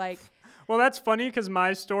whatever. Like, well, that's funny because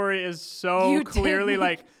my story is so You clearly didn't.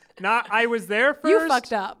 like not. I was there first. you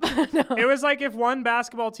fucked up. No. It was like if one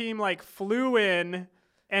basketball team like flew in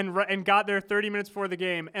and got there 30 minutes before the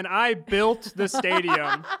game, and I built the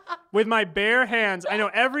stadium with my bare hands. I know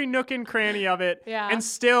every nook and cranny of it, Yeah. and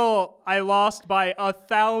still I lost by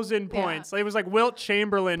 1,000 Yeah. points. It was like Wilt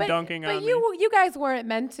Chamberlain dunking on but me. you guys weren't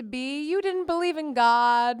meant to be. You didn't believe in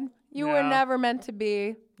God. You were Yeah. never meant to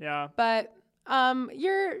be. Yeah, But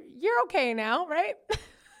you're okay now, right?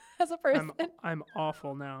 As a person. I'm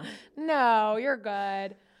awful now. No, you're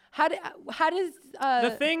good. How does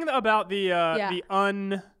The thing about the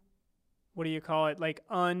what do you call it? Like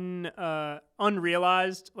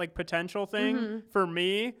unrealized like potential thing Mm-hmm. for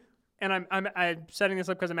me, and I'm setting this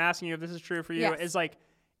up because I'm asking you if this is true for you. Yes. Is like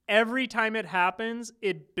every time it happens,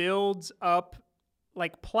 it builds up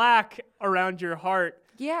like plaque around your heart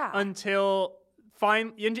yeah. until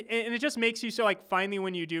and it just makes you so like finally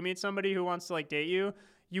when you do meet somebody who wants to like date you,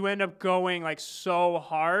 you end up going like so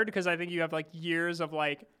hard because I think you have like years of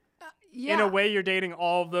like. Yeah. In a way, you're dating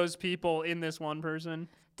all of those people in this one person.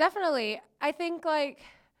 Definitely. I think like,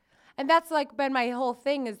 and that's like been my whole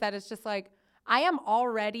thing is that it's just like, I am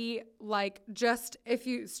already like, just if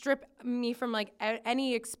you strip me from like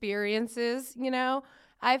any experiences, you know,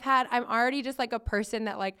 I'm already just like a person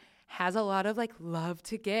that like has a lot of like love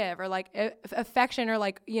to give or like affection or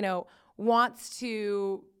like, you know, wants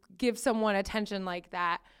to give someone attention like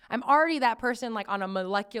that. I'm already that person like on a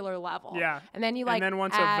molecular level. Yeah. And then you like and then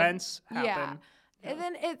once add, events happen. Yeah. And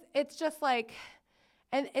then it's just like,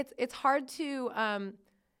 and it's hard to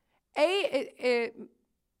it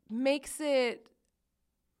makes it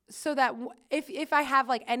so that if I have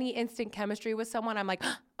like any instant chemistry with someone, I'm like,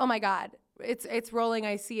 oh my God, it's rolling.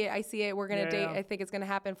 I see it. We're gonna date. Yeah. I think it's gonna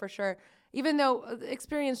happen for sure. Even though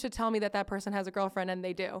experience should tell me that person has a girlfriend, and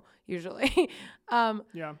they do usually.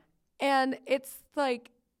 Yeah. And it's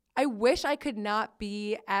like, I wish I could not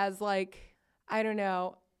be as like, I don't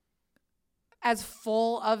know, as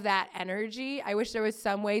full of that energy. I wish there was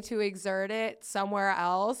some way to exert it somewhere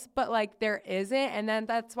else, but like there isn't. And then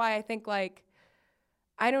that's why I think like,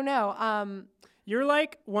 I don't know. You're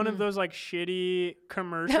like one of those like shitty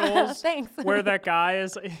commercials Thanks. where that guy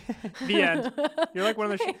is the end. You're like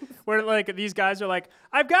one of those where like these guys are like,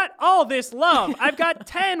 I've got all this love. I've got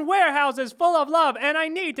 10 warehouses full of love and I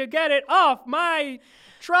need to get it off my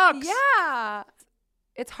trucks. Yeah.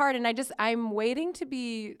 It's hard. And I'm waiting to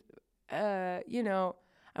be, I'm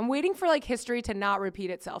waiting for like history to not repeat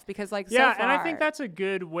itself because like, Yeah. so far, And I think that's a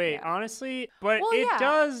good wait, honestly, but Well, it yeah.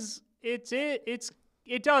 does,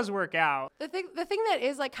 it does work out. The thing that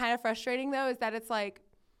is like kind of frustrating though is that it's like,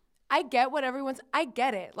 I get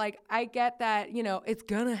it. Like I get that, you know, it's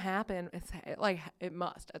gonna happen. It's like, it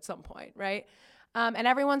must at some point. Right. And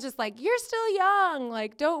everyone's just like, you're still young.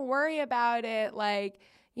 Like, don't worry about it. Like,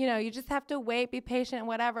 you know, you just have to wait, be patient,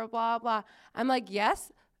 whatever, blah, blah. I'm like,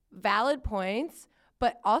 yes, valid points.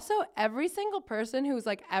 But also every single person who's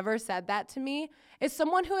like ever said that to me is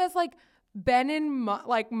someone who has like been in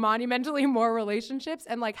like monumentally more relationships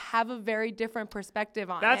and like have a very different perspective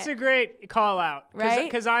on That's it. a great call out. Right?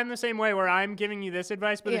 Because I'm the same way where I'm giving you this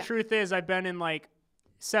advice, but Yeah. the truth is I've been in like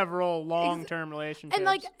several long-term relationships.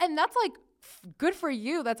 and that's like good for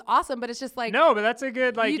you. That's awesome. But it's just like, no, but that's a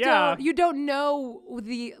good, like, you don't know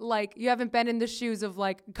the, like, you haven't been in the shoes of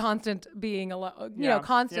like constant being alone, you know,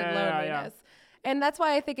 constant loneliness. And that's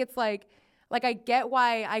why I think it's like I get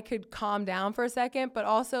why I could calm down for a second, but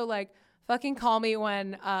also like, fucking call me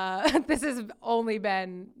when this has only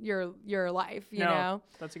been your life, you know?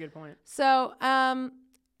 That's a good point. So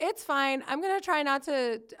it's fine. I'm going to try not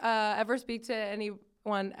to ever speak to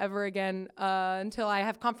anyone ever again until I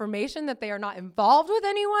have confirmation that they are not involved with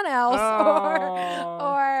anyone else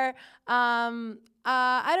or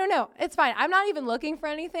I don't know. It's fine. I'm not even looking for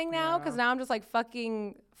anything now because now I'm just like fuck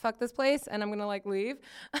this place and I'm going to like leave.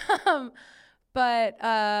 But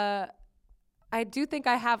I do think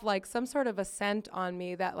I have like some sort of a scent on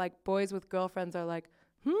me that like boys with girlfriends are like,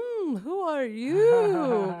 who are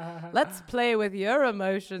you? Let's play with your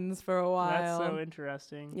emotions for a while. That's so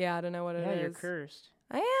interesting. Yeah, I don't know what it is. Yeah, you're cursed.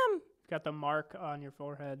 I am. Got the mark on your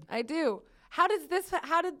forehead. I do.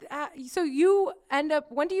 So you end up,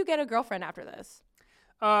 when do you get a girlfriend after this?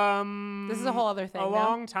 This is a whole other thing. A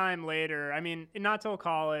long time later. I mean, not till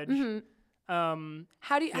college.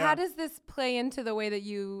 How does this play into the way that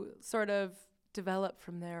you sort of develop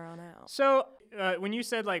from there on out? So when you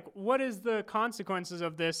said like, what is the consequences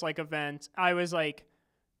of this like event? I was like,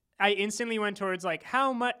 I instantly went towards like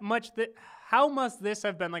how must this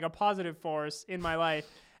have been like a positive force in my life?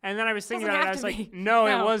 And then I was thinking about it. I was like, no,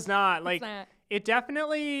 it was not. Like, it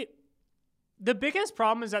definitely. The biggest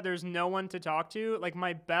problem is that there's no one to talk to. Like,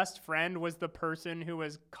 my best friend was the person who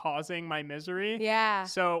was causing my misery. Yeah.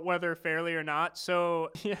 So whether fairly or not.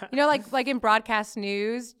 So yeah. You know, like in broadcast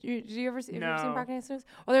news. Do you ever seen broadcast news?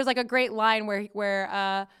 Well, there's like a great line where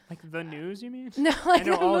like the news, you mean? No, like I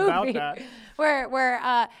know the all movie, about that.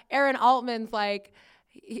 Where Aaron Altman's like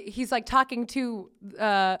he's like talking to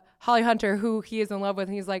Holly Hunter, who he is in love with,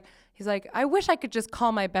 and he's like, I wish I could just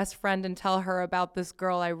call my best friend and tell her about this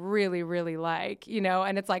girl I really, really like, you know,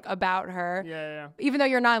 and it's like about her. Yeah. Even though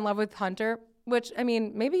you're not in love with Hunter, which, I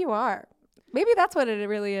mean, maybe you are. Maybe that's what it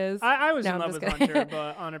really is. I was in love with Hunter,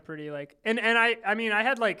 but on a pretty like, and I mean, I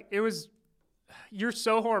had like, it was, you're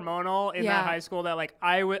so hormonal in that high school that like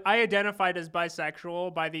I identified as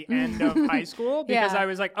bisexual by the end of high school because I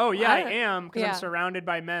was like, oh yeah, I am, because I'm surrounded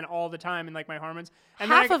by men all the time and like my hormones. And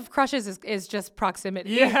half of crushes is just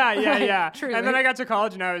proximity. Yeah. Truly. And then I got to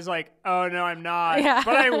college and I was like, oh no, I'm not. Yeah.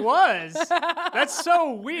 But I was. That's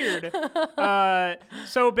so weird.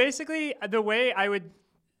 So basically the way I would,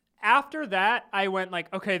 after that, I went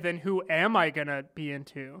like, okay, then who am I gonna be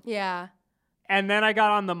into? Yeah. And then I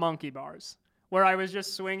got on the monkey bars, where I was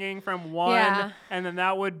just swinging from one, and then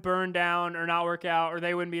that would burn down or not work out, or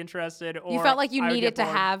they wouldn't be interested. Or you felt like you needed to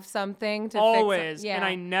have something to always, fix it. Yeah. And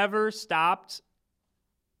I never stopped,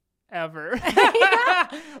 ever.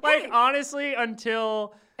 Like honestly,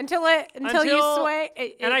 until you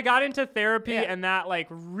sway. And I got into therapy, and that like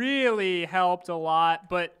really helped a lot.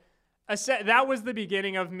 But that was the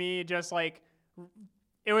beginning of me just like.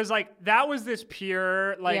 It was like, that was this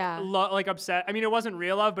pure, like, like upset. I mean, it wasn't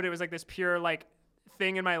real love, but it was like this pure, like,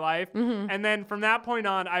 thing in my life. Mm-hmm. And then from that point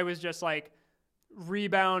on, I was just like,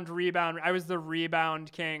 rebound. I was the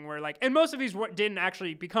rebound king where like, and most of these didn't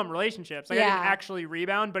actually become relationships. Like, I didn't actually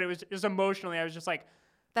rebound, but it was just emotionally, I was just like,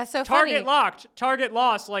 that's so target funny. locked, target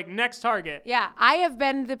lost, like next target. Yeah, I have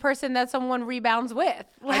been the person that someone rebounds with.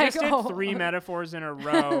 Like, I just did 3 metaphors in a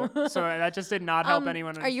row, so that just did not help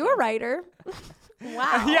anyone. Are you a writer?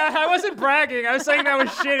 Wow. Yeah, I wasn't bragging. I was saying that was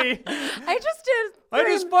shitty. I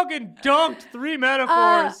just fucking dunked 3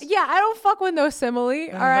 metaphors. Yeah, I don't fuck with no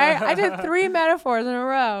simile, all right? I did 3 metaphors in a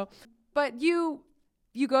row. But you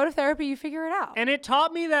go to therapy, you figure it out. And it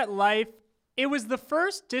taught me that life, it was the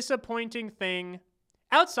first disappointing thing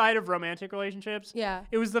outside of romantic relationships. Yeah.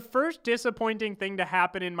 It was the first disappointing thing to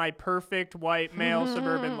happen in my perfect white male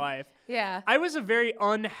suburban life. Yeah. I was a very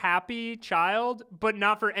unhappy child, but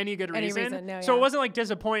not for any good reason. No, so it wasn't like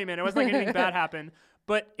disappointment. It wasn't like anything bad happened.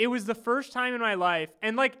 But it was the first time in my life.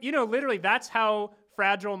 And like, you know, literally that's how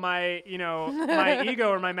fragile my, you know, my ego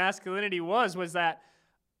or my masculinity was that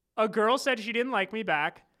a girl said she didn't like me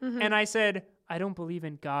back. Mm-hmm. And I said, I don't believe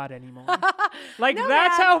in God anymore. Like, no,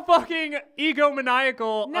 that's how fucking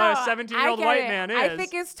egomaniacal a 17-year-old white man is. I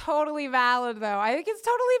think it's totally valid, though. I think it's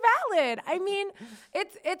totally valid. I mean,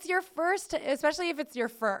 it's your first, especially if it's your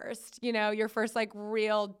first, you know, your first, like,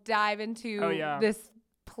 real dive into this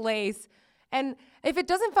place. And if it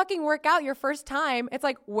doesn't fucking work out your first time, it's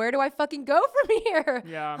like, where do I fucking go from here?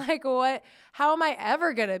 Yeah. Like, how am I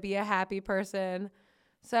ever going to be a happy person?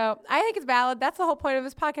 So I think it's valid. That's the whole point of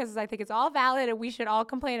this podcast is I think it's all valid and we should all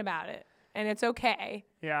complain about it. And it's okay.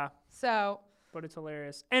 Yeah. So. But it's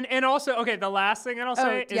hilarious. And also, okay, the last thing that I'll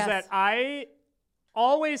say is that I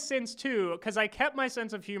always since too, because I kept my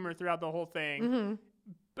sense of humor throughout the whole thing,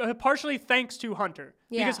 partially thanks to Hunter.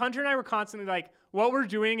 Yeah. Because Hunter and I were constantly like, what we're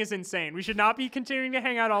doing is insane. We should not be continuing to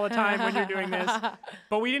hang out all the time when you're doing this.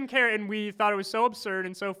 But we didn't care and we thought it was so absurd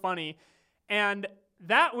and so funny. And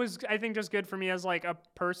that was, I think, just good for me as like a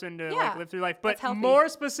person to like live through life. But more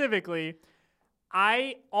specifically,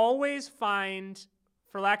 I always find,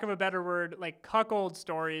 for lack of a better word, like cuckold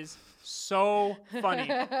stories so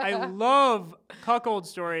funny. I love cuckold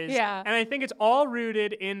stories. Yeah. And I think it's all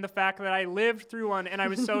rooted in the fact that I lived through one and I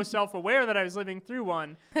was so self-aware that I was living through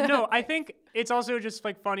one. No, I think it's also just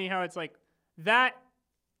like funny how it's like that.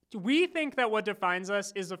 We think that what defines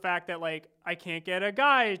us is the fact that, like, I can't get a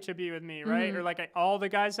guy to be with me, right? Mm-hmm. Or, like, all the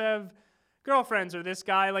guys have girlfriends, or this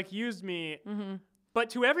guy, like, used me. Mm-hmm. But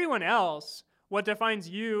to everyone else, what defines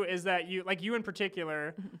you is that you, like, you in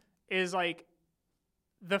particular, is, like,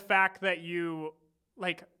 the fact that you,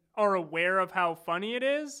 like, are aware of how funny it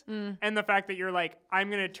is. And the fact that you're, like, I'm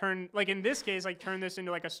going to turn, like, in this case, like, turn this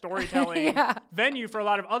into, like, a storytelling venue for a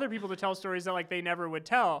lot of other people to tell stories that, like, they never would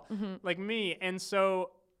tell, like me. And so...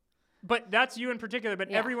 But that's you in particular, but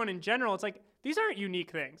everyone in general, it's like, these aren't unique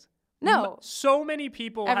things. No. So many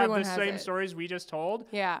people Everyone have the same stories we just told.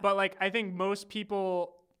 Yeah. But, like, I think most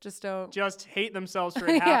people just don't. just hate themselves for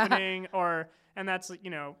it Yeah. happening, and that's,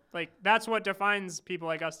 like, that's what defines people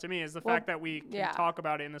like us to me, is the Well, fact that we can yeah. talk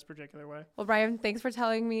about it in this particular way. Well, Brian, thanks for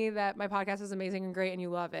telling me that my podcast is amazing and great and you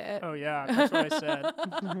love it. Oh yeah, that's what I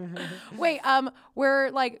said. Wait, we're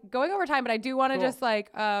like going over time, but I do want to Cool. just like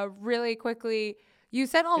really quickly. You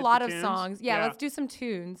sent a Hit lot the of tunes? songs. Yeah, Yeah. let's do some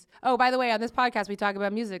tunes. Oh, by the way, on this podcast, we talk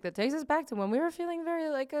about music that takes us back to when we were feeling very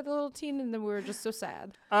like a little teen and then we were just so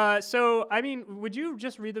sad. So I mean, would you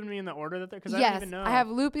just read them to me in the order that they're? Because I don't Yes, even know. I have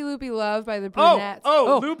Loopy Loopy Love by the Brunettes.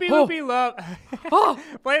 Loopy Loopy Love. Oh.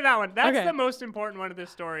 Play that one. That's Okay. the most important one of this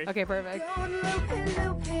story. Okay, perfect.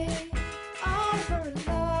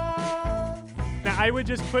 Now I would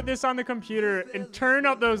just put this on the computer and turn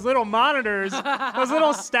up those little monitors, those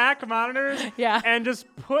little stack monitors, Yeah. and just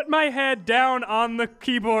put my head down on the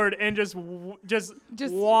keyboard and just Just-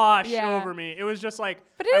 wash yeah. over me. It was just like,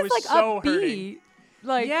 But I it is was like so upbeat. hurting.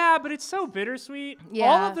 Like Yeah, but it's so bittersweet. All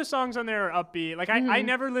Yeah. of the songs on there are upbeat. Like I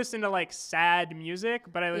never listen to like sad music,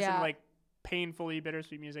 but I listen Yeah. to like painfully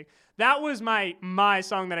bittersweet music. That was my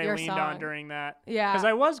song that I Your leaned on song. during that. Yeah. Because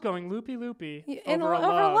I was going loopy loopy in over, over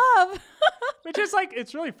love. love. Which is like,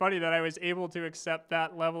 it's really funny that I was able to accept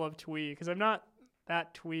that level of twee, because I'm not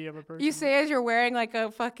that twee of a person. You say as you're wearing like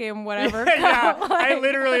a fucking whatever. yeah, coat, I like-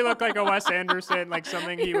 literally look like a Wes Anderson, like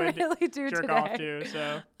something he You would really do jerk today. off to.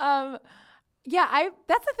 So Yeah,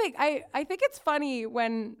 that's the thing. I think it's funny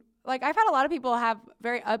when like I've had a lot of people have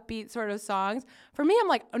very upbeat sort of songs. For me, I'm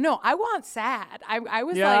like, oh, no, I want sad. I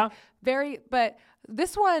was Yeah. like but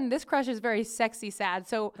this crush is very sexy sad.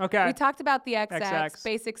 So Okay. we talked about the XX, XX.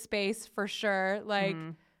 Basic Space for sure. Like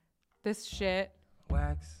this shit.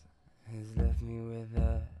 Wax has left me with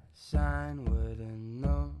a shine. Wouldn't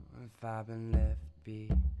know if I've been left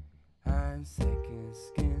behind. Second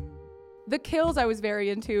skin. The Kills I was very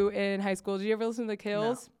into in high school. Did you ever listen to The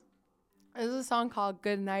Kills? There's a song called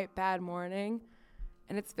Good Night, Bad Morning.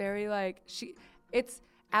 And it's very like, it's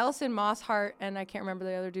Alison Mosshart, and I can't remember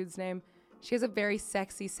the other dude's name. She has a very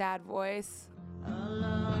sexy, sad voice.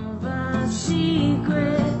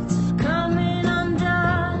 Secrets coming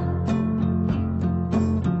undone.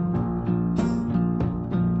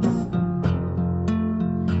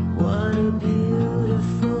 What a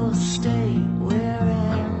beautiful state we're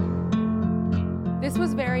in. This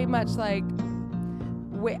was very much like,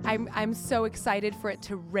 I'm so excited for it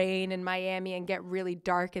to rain in Miami and get really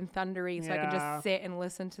dark and thundery so I can Yeah. just sit and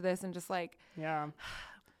listen to this and just like, yeah.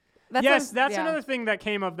 that's Yes, what- that's yeah. another thing that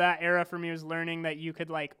came of that era for me, was learning that you could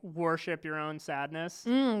like worship your own sadness.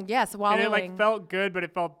 Yes, And wallowing. it like felt good, but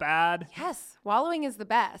it felt bad. Yes, wallowing is the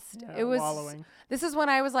best. Yeah, It was. wallowing. This is when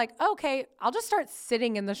I was like, okay, I'll just start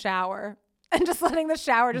sitting in the shower and just letting the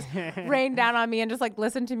shower just rain down on me and just like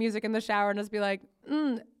listen to music in the shower and just be like,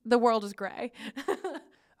 the world is gray.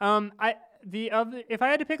 If I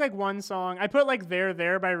had to pick like one song, I put like There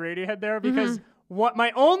by Radiohead there, because what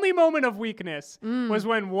my only moment of weakness was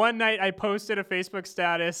when one night I posted a Facebook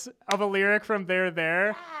status of a lyric from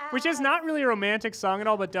There, which is not really a romantic song at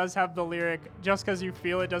all, but does have the lyric, just because you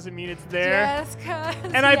feel it doesn't mean it's there. Just 'cause.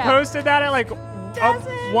 And I yeah. posted that at like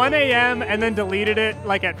Doesn't 1 a.m. and then deleted it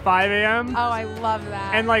like at 5 a.m. Oh, I love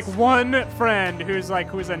that. And like one friend who's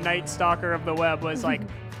a night stalker of the web was like,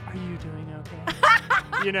 "Are you doing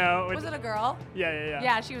okay?" You know? was it a girl? Yeah.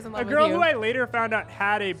 Yeah, she was in love A with girl you. who I later found out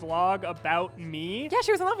had a blog about me. Yeah,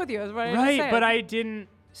 she was in love with you. Is what I was Right, saying. but I didn't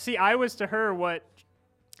see. I was to her what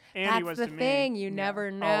Andy That's was the to me. thing. You Yeah,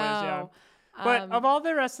 never know. Always, yeah. But Um, of all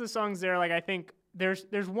the rest of the songs there, like I think there's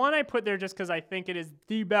one I put there just because I think it is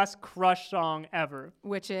the best crush song ever.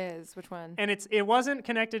 which one? And it wasn't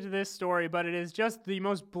connected to this story, but it is just the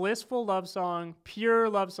most blissful love song, pure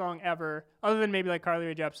love song ever, other than maybe like Carly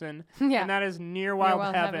Rae Jepsen. Yeah. And that is Near Wild,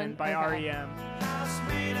 Wild Heaven, Heaven? by Okay. REM.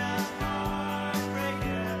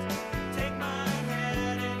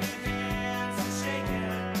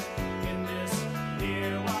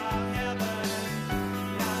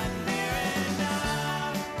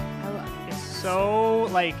 I love It's so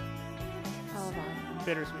like it.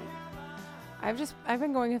 bittersweet. I've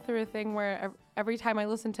been going through a thing where every time I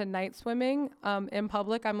listen to Night Swimming in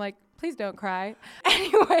public, I'm like, please don't cry.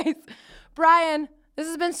 Anyways, Brian, this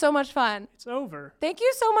has been so much fun. It's over. Thank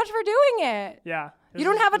you so much for doing it. Yeah. You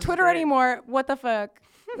don't have a Twitter anymore. What the fuck?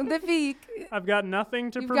 The feek. I've got nothing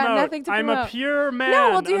to You've promote. got nothing to I'm a promote. pure man. No,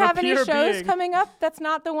 well, do you I'm a have any pure shows being. coming up that's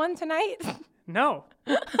not the one tonight? No.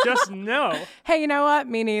 Just no. Hey, you know what?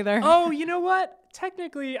 Me neither. Oh, you know what?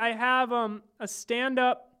 Technically, I have a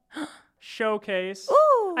stand-up showcase.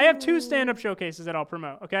 Ooh. I have 2 stand-up showcases that I'll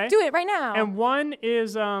promote, okay? Do it right now. And one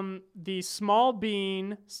is the Small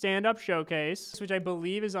Bean stand-up showcase, which I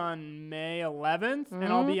believe is on May 11th, and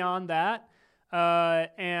I'll be on that.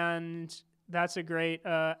 And that's a great.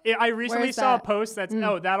 I recently Where's saw a that? post that's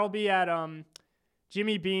that'll be at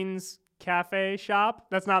Jimmy Bean's Cafe Shop.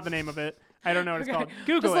 That's not the name of it. I don't know what it's called.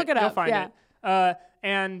 Google Just look it You'll up, find yeah. it.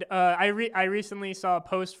 And I recently saw a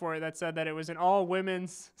post for it that said that it was an all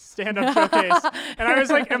women's stand-up showcase, and I was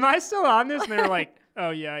like, "Am I still on this?" And they were like, "Oh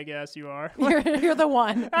yeah, I guess you are." You're the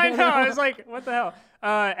one. I know. I was like, "What the hell?"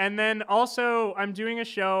 And then also, I'm doing a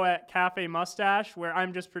show at Cafe Mustache where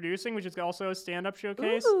I'm just producing, which is also a stand-up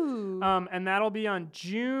showcase. Ooh. And that'll be on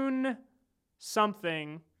June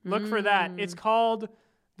something. Look for that. It's called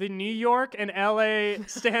the New York and LA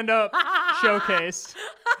Stand-Up Showcase.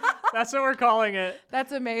 That's what we're calling it.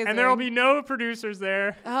 That's amazing. And there will be no producers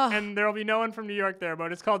there, Ugh. and there will be no one from New York there,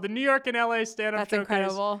 but it's called the New York and LA Stand-Up That's Showcase.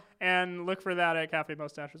 incredible. And look for that at Cafe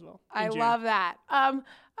Mustache as well. I in June. love that.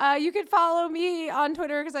 You could follow me on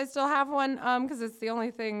Twitter because I still have one because it's the only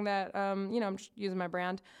thing that, I'm just using my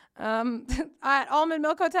brand. At Almond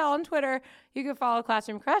Milk Hotel on Twitter. You can follow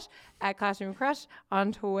Classroom Crush at Classroom Crush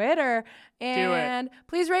on Twitter. And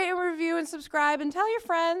please rate and review and subscribe and tell your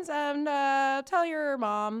friends and tell your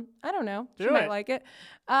mom. I don't know. She Do might it. like it.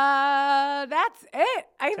 That's it.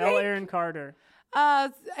 I Tell think. Aaron Carter.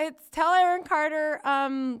 It's Tell Aaron Carter.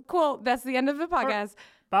 Cool. That's the end of the podcast.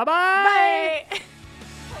 Bye-bye. Bye.